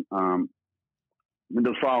upon,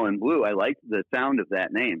 The Fallen Blue, I liked the sound of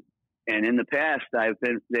that name. And in the past,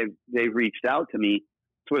 they've reached out to me.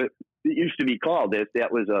 That's what it used to be called.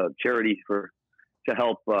 That was a charity to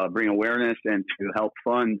help bring awareness and to help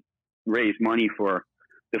raise money for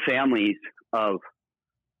the families of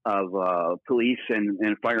police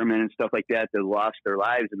and firemen and stuff like that lost their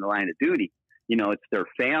lives in the line of duty. You know, it's their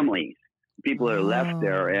families, people that are left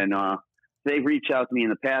there. And they've reached out to me in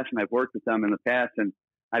the past, and I've worked with them in the past, and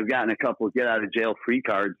I've gotten a couple of get out of jail free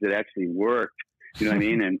cards that actually worked. You know what I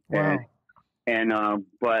mean? And wow.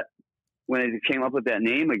 But when it came up with that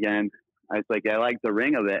name again, I was like, I like the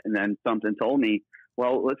ring of it. And then something told me,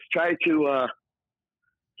 well, let's try to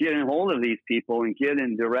get in hold of these people and get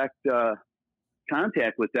in direct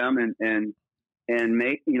contact with them and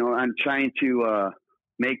make, you know, I'm trying to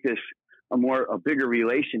make this a bigger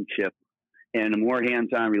relationship and a more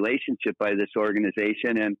hands-on relationship by this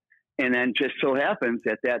organization. And then just so happens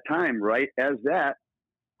at that time, right as that,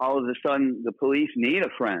 all of a sudden the police need a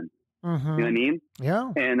friend. Mm-hmm. You know what I mean?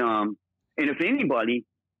 Yeah. And if anybody,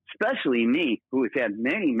 especially me, who has had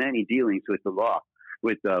many, many dealings with the law,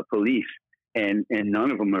 with the police, and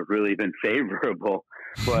none of them have really been favorable.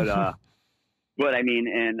 But, but I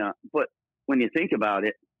mean, but when you think about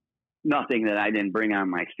it, nothing that I didn't bring on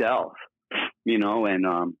myself, you know, and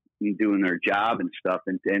doing their job and stuff.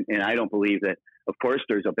 And I don't believe that, of course,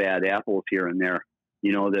 there's a bad apples here and there,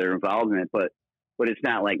 you know, that are involved in it, but it's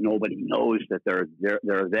not like nobody knows that they're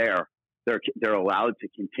there. They're allowed to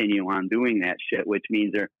continue on doing that shit, which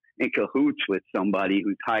means they're in cahoots with somebody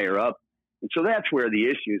who's higher up. And so that's where the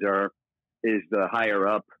issues is the higher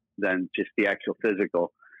up than just the actual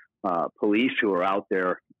physical police who are out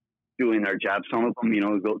there doing their job. Some of them, you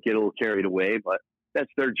know, get a little carried away, but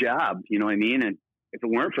that's their job. You know what I mean? And if it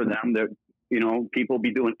weren't for them, you know, people would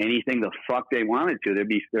be doing anything the fuck they wanted to. It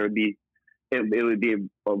would be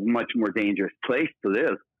a much more dangerous place to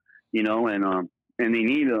live, you know, and they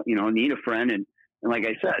need a friend. And like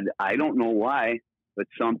I said, I don't know why, but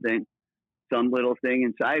some little thing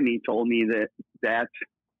inside me told me that's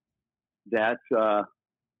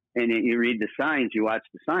and you read the signs, you watch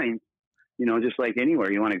the signs, you know, just like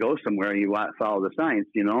anywhere you want to go somewhere, you follow the signs,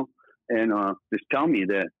 you know, and just tell me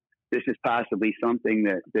that this is possibly something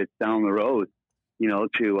that's down the road, you know,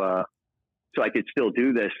 to so I could still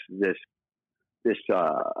do this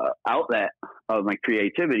outlet of my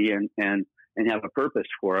creativity and have a purpose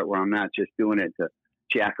for it, where I'm not just doing it to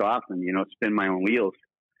jack off and, you know, spin my own wheels,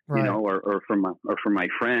 you know, or for my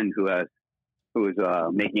friend who is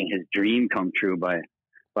making his dream come true by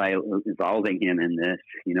involving him in this,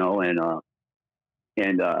 you know,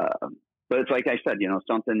 but it's like I said, you know,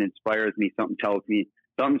 something inspires me, something's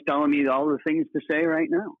telling me all the things to say right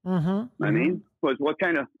now. Mm-hmm. I mean, what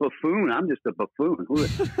kind of buffoon? I'm just a buffoon. Who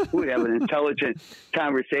would have an intelligent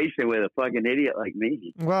conversation with a fucking idiot like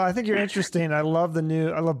me? Well, I think you're interesting. I love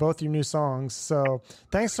both your new songs. So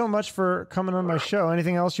thanks so much for coming on my show.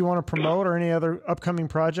 Anything else you want to promote, or any other upcoming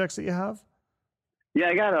projects that you have?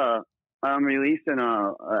 Yeah, I'm releasing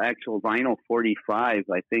a actual vinyl 45,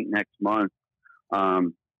 I think, next month.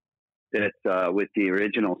 That's with the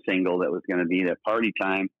original single that was going to be the Party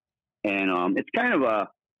Time. And it's kind of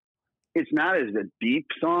it's not as a deep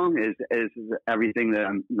song as everything that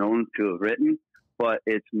I'm known to have written, but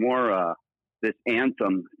it's more this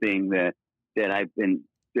anthem thing that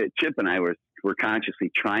Chip and I were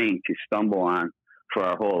consciously trying to stumble on for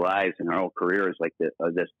our whole lives and our whole careers, like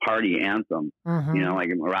this party anthem, you know, like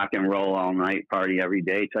rock and roll all night, party every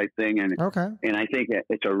day type thing. And I think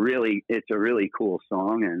it's a really cool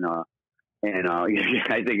song, and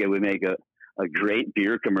I think it would make a great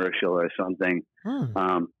beer commercial or something.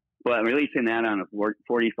 But I'm releasing that on a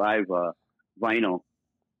 45 vinyl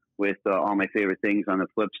with all my favorite things on the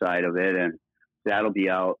flip side of it, and that'll be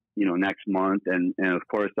out, you know, next month. And of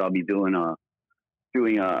course I'll be doing a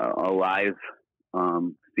live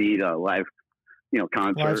feed, a live, you know,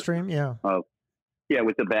 concert, live stream,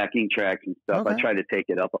 with the backing tracks and stuff. I try to take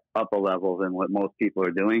it up a level than what most people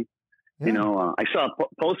are doing. You know, I saw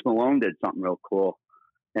Post Malone did something real cool,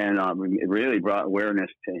 and it really brought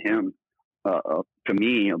awareness to him, to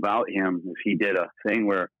me, about him. He did a thing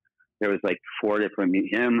where there was like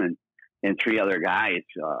him and three other guys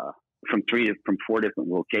from 4 different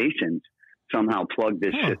locations somehow plugged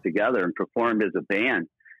this shit together and performed as a band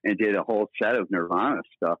and did a whole set of Nirvana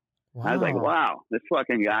stuff. I was like, wow, this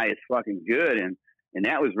fucking guy is fucking good. And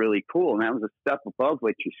that was really cool. And that was a step above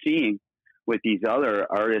what you're seeing with these other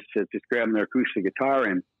artists that just grabbing their acoustic guitar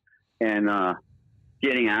and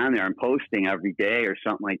getting on there and posting every day or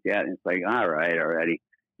something like that. And it's like, all right, already,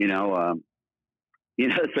 you know,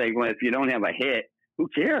 it's like, well, if you don't have a hit, who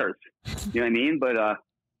cares? You know what I mean?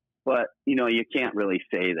 But you know, you can't really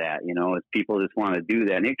say that, you know, if people just want to do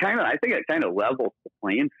that. And I think it kind of levels the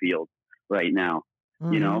playing field right now,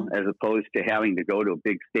 you know, as opposed to having to go to a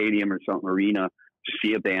big stadium or something, arena, to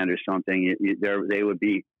see a band or something. They would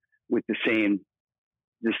be with the same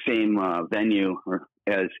venue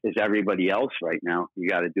as everybody else right now. You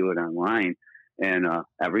got to do it online, and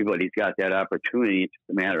everybody's got that opportunity. It's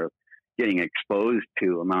just a matter of getting exposed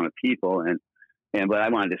to amount of people, but I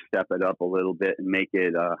wanted to step it up a little bit and make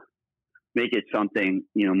it something,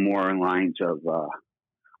 you know, more in lines of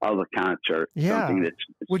a concert. Something that's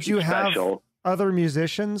would you special. Have other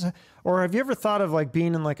musicians, or have you ever thought of like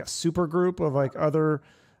being in like a super group of like other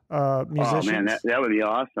musicians? Oh man, that would be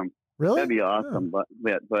awesome. Really? That'd be awesome.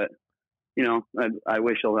 Yeah. But you know, I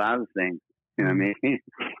wish a lot of things. You know what I mean?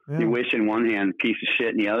 You wish in one hand, piece of shit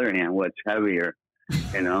in the other hand. What's heavier?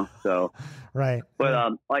 You know? So right.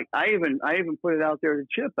 But like I even put it out there to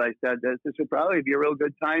Chip. I said this would probably be a real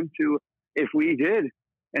good time if we did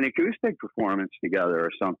an acoustic performance together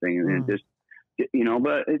or something, and just, you know,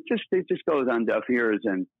 but it just goes on deaf ears,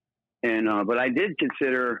 and but I did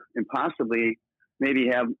consider, and possibly maybe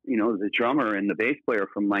have, you know, the drummer and the bass player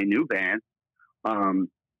from my new band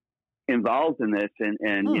involved in this,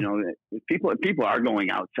 and you know, people are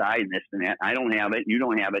going outside and this and that. I don't have it, you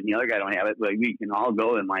don't have it, and the other guy don't have it, but we can all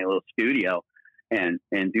go in my little studio and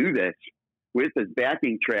do this with the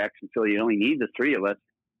backing tracks until you only need the three of us.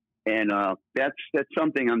 And that's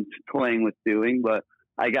something I'm toying with doing, but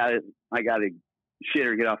I gotta shit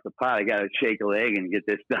or get off the pot. I gotta shake a leg and get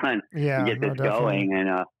this done, and get this going,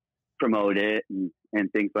 and promote it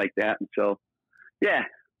and things like that. And so, yeah.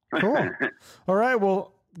 Cool. All right.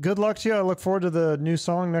 Well, good luck to you. I look forward to the new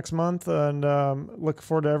song next month, and look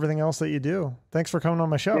forward to everything else that you do. Thanks for coming on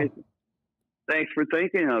my show. Thanks for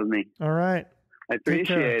thinking of me. All right. I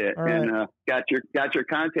appreciate it. Right. And got your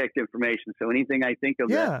contact information. So anything I think of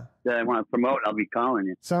that I want to promote, I'll be calling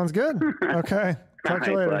you. Sounds good. Okay. Talk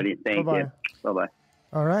to you later. Buddy. Thank you. Bye-bye.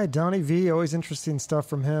 All right. Donnie Vie, always interesting stuff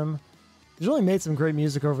from him. He's really made some great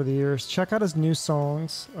music over the years. Check out his new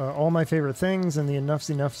songs, All My Favorite Things, and the Enuff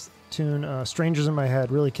Z'Nuff tune, Strangers in My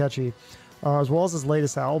Head, really catchy, as well as his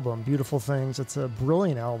latest album, Beautiful Things. It's a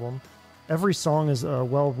brilliant album. Every song is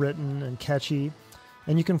well written and catchy.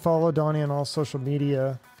 And you can follow Donnie on all social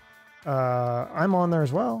media I'm on there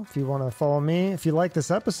as well. If you want to follow me, if you like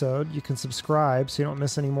this episode, you can subscribe so you don't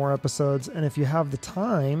miss any more episodes. And if you have the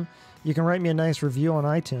time, you can write me a nice review on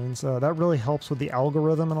iTunes. That really helps with the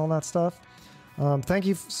algorithm and all that stuff. Thank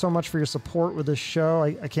you so much for your support with this show.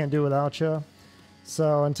 I can't do it without you.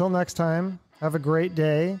 So until next time, have a great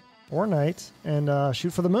day or night and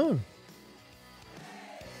shoot for the moon.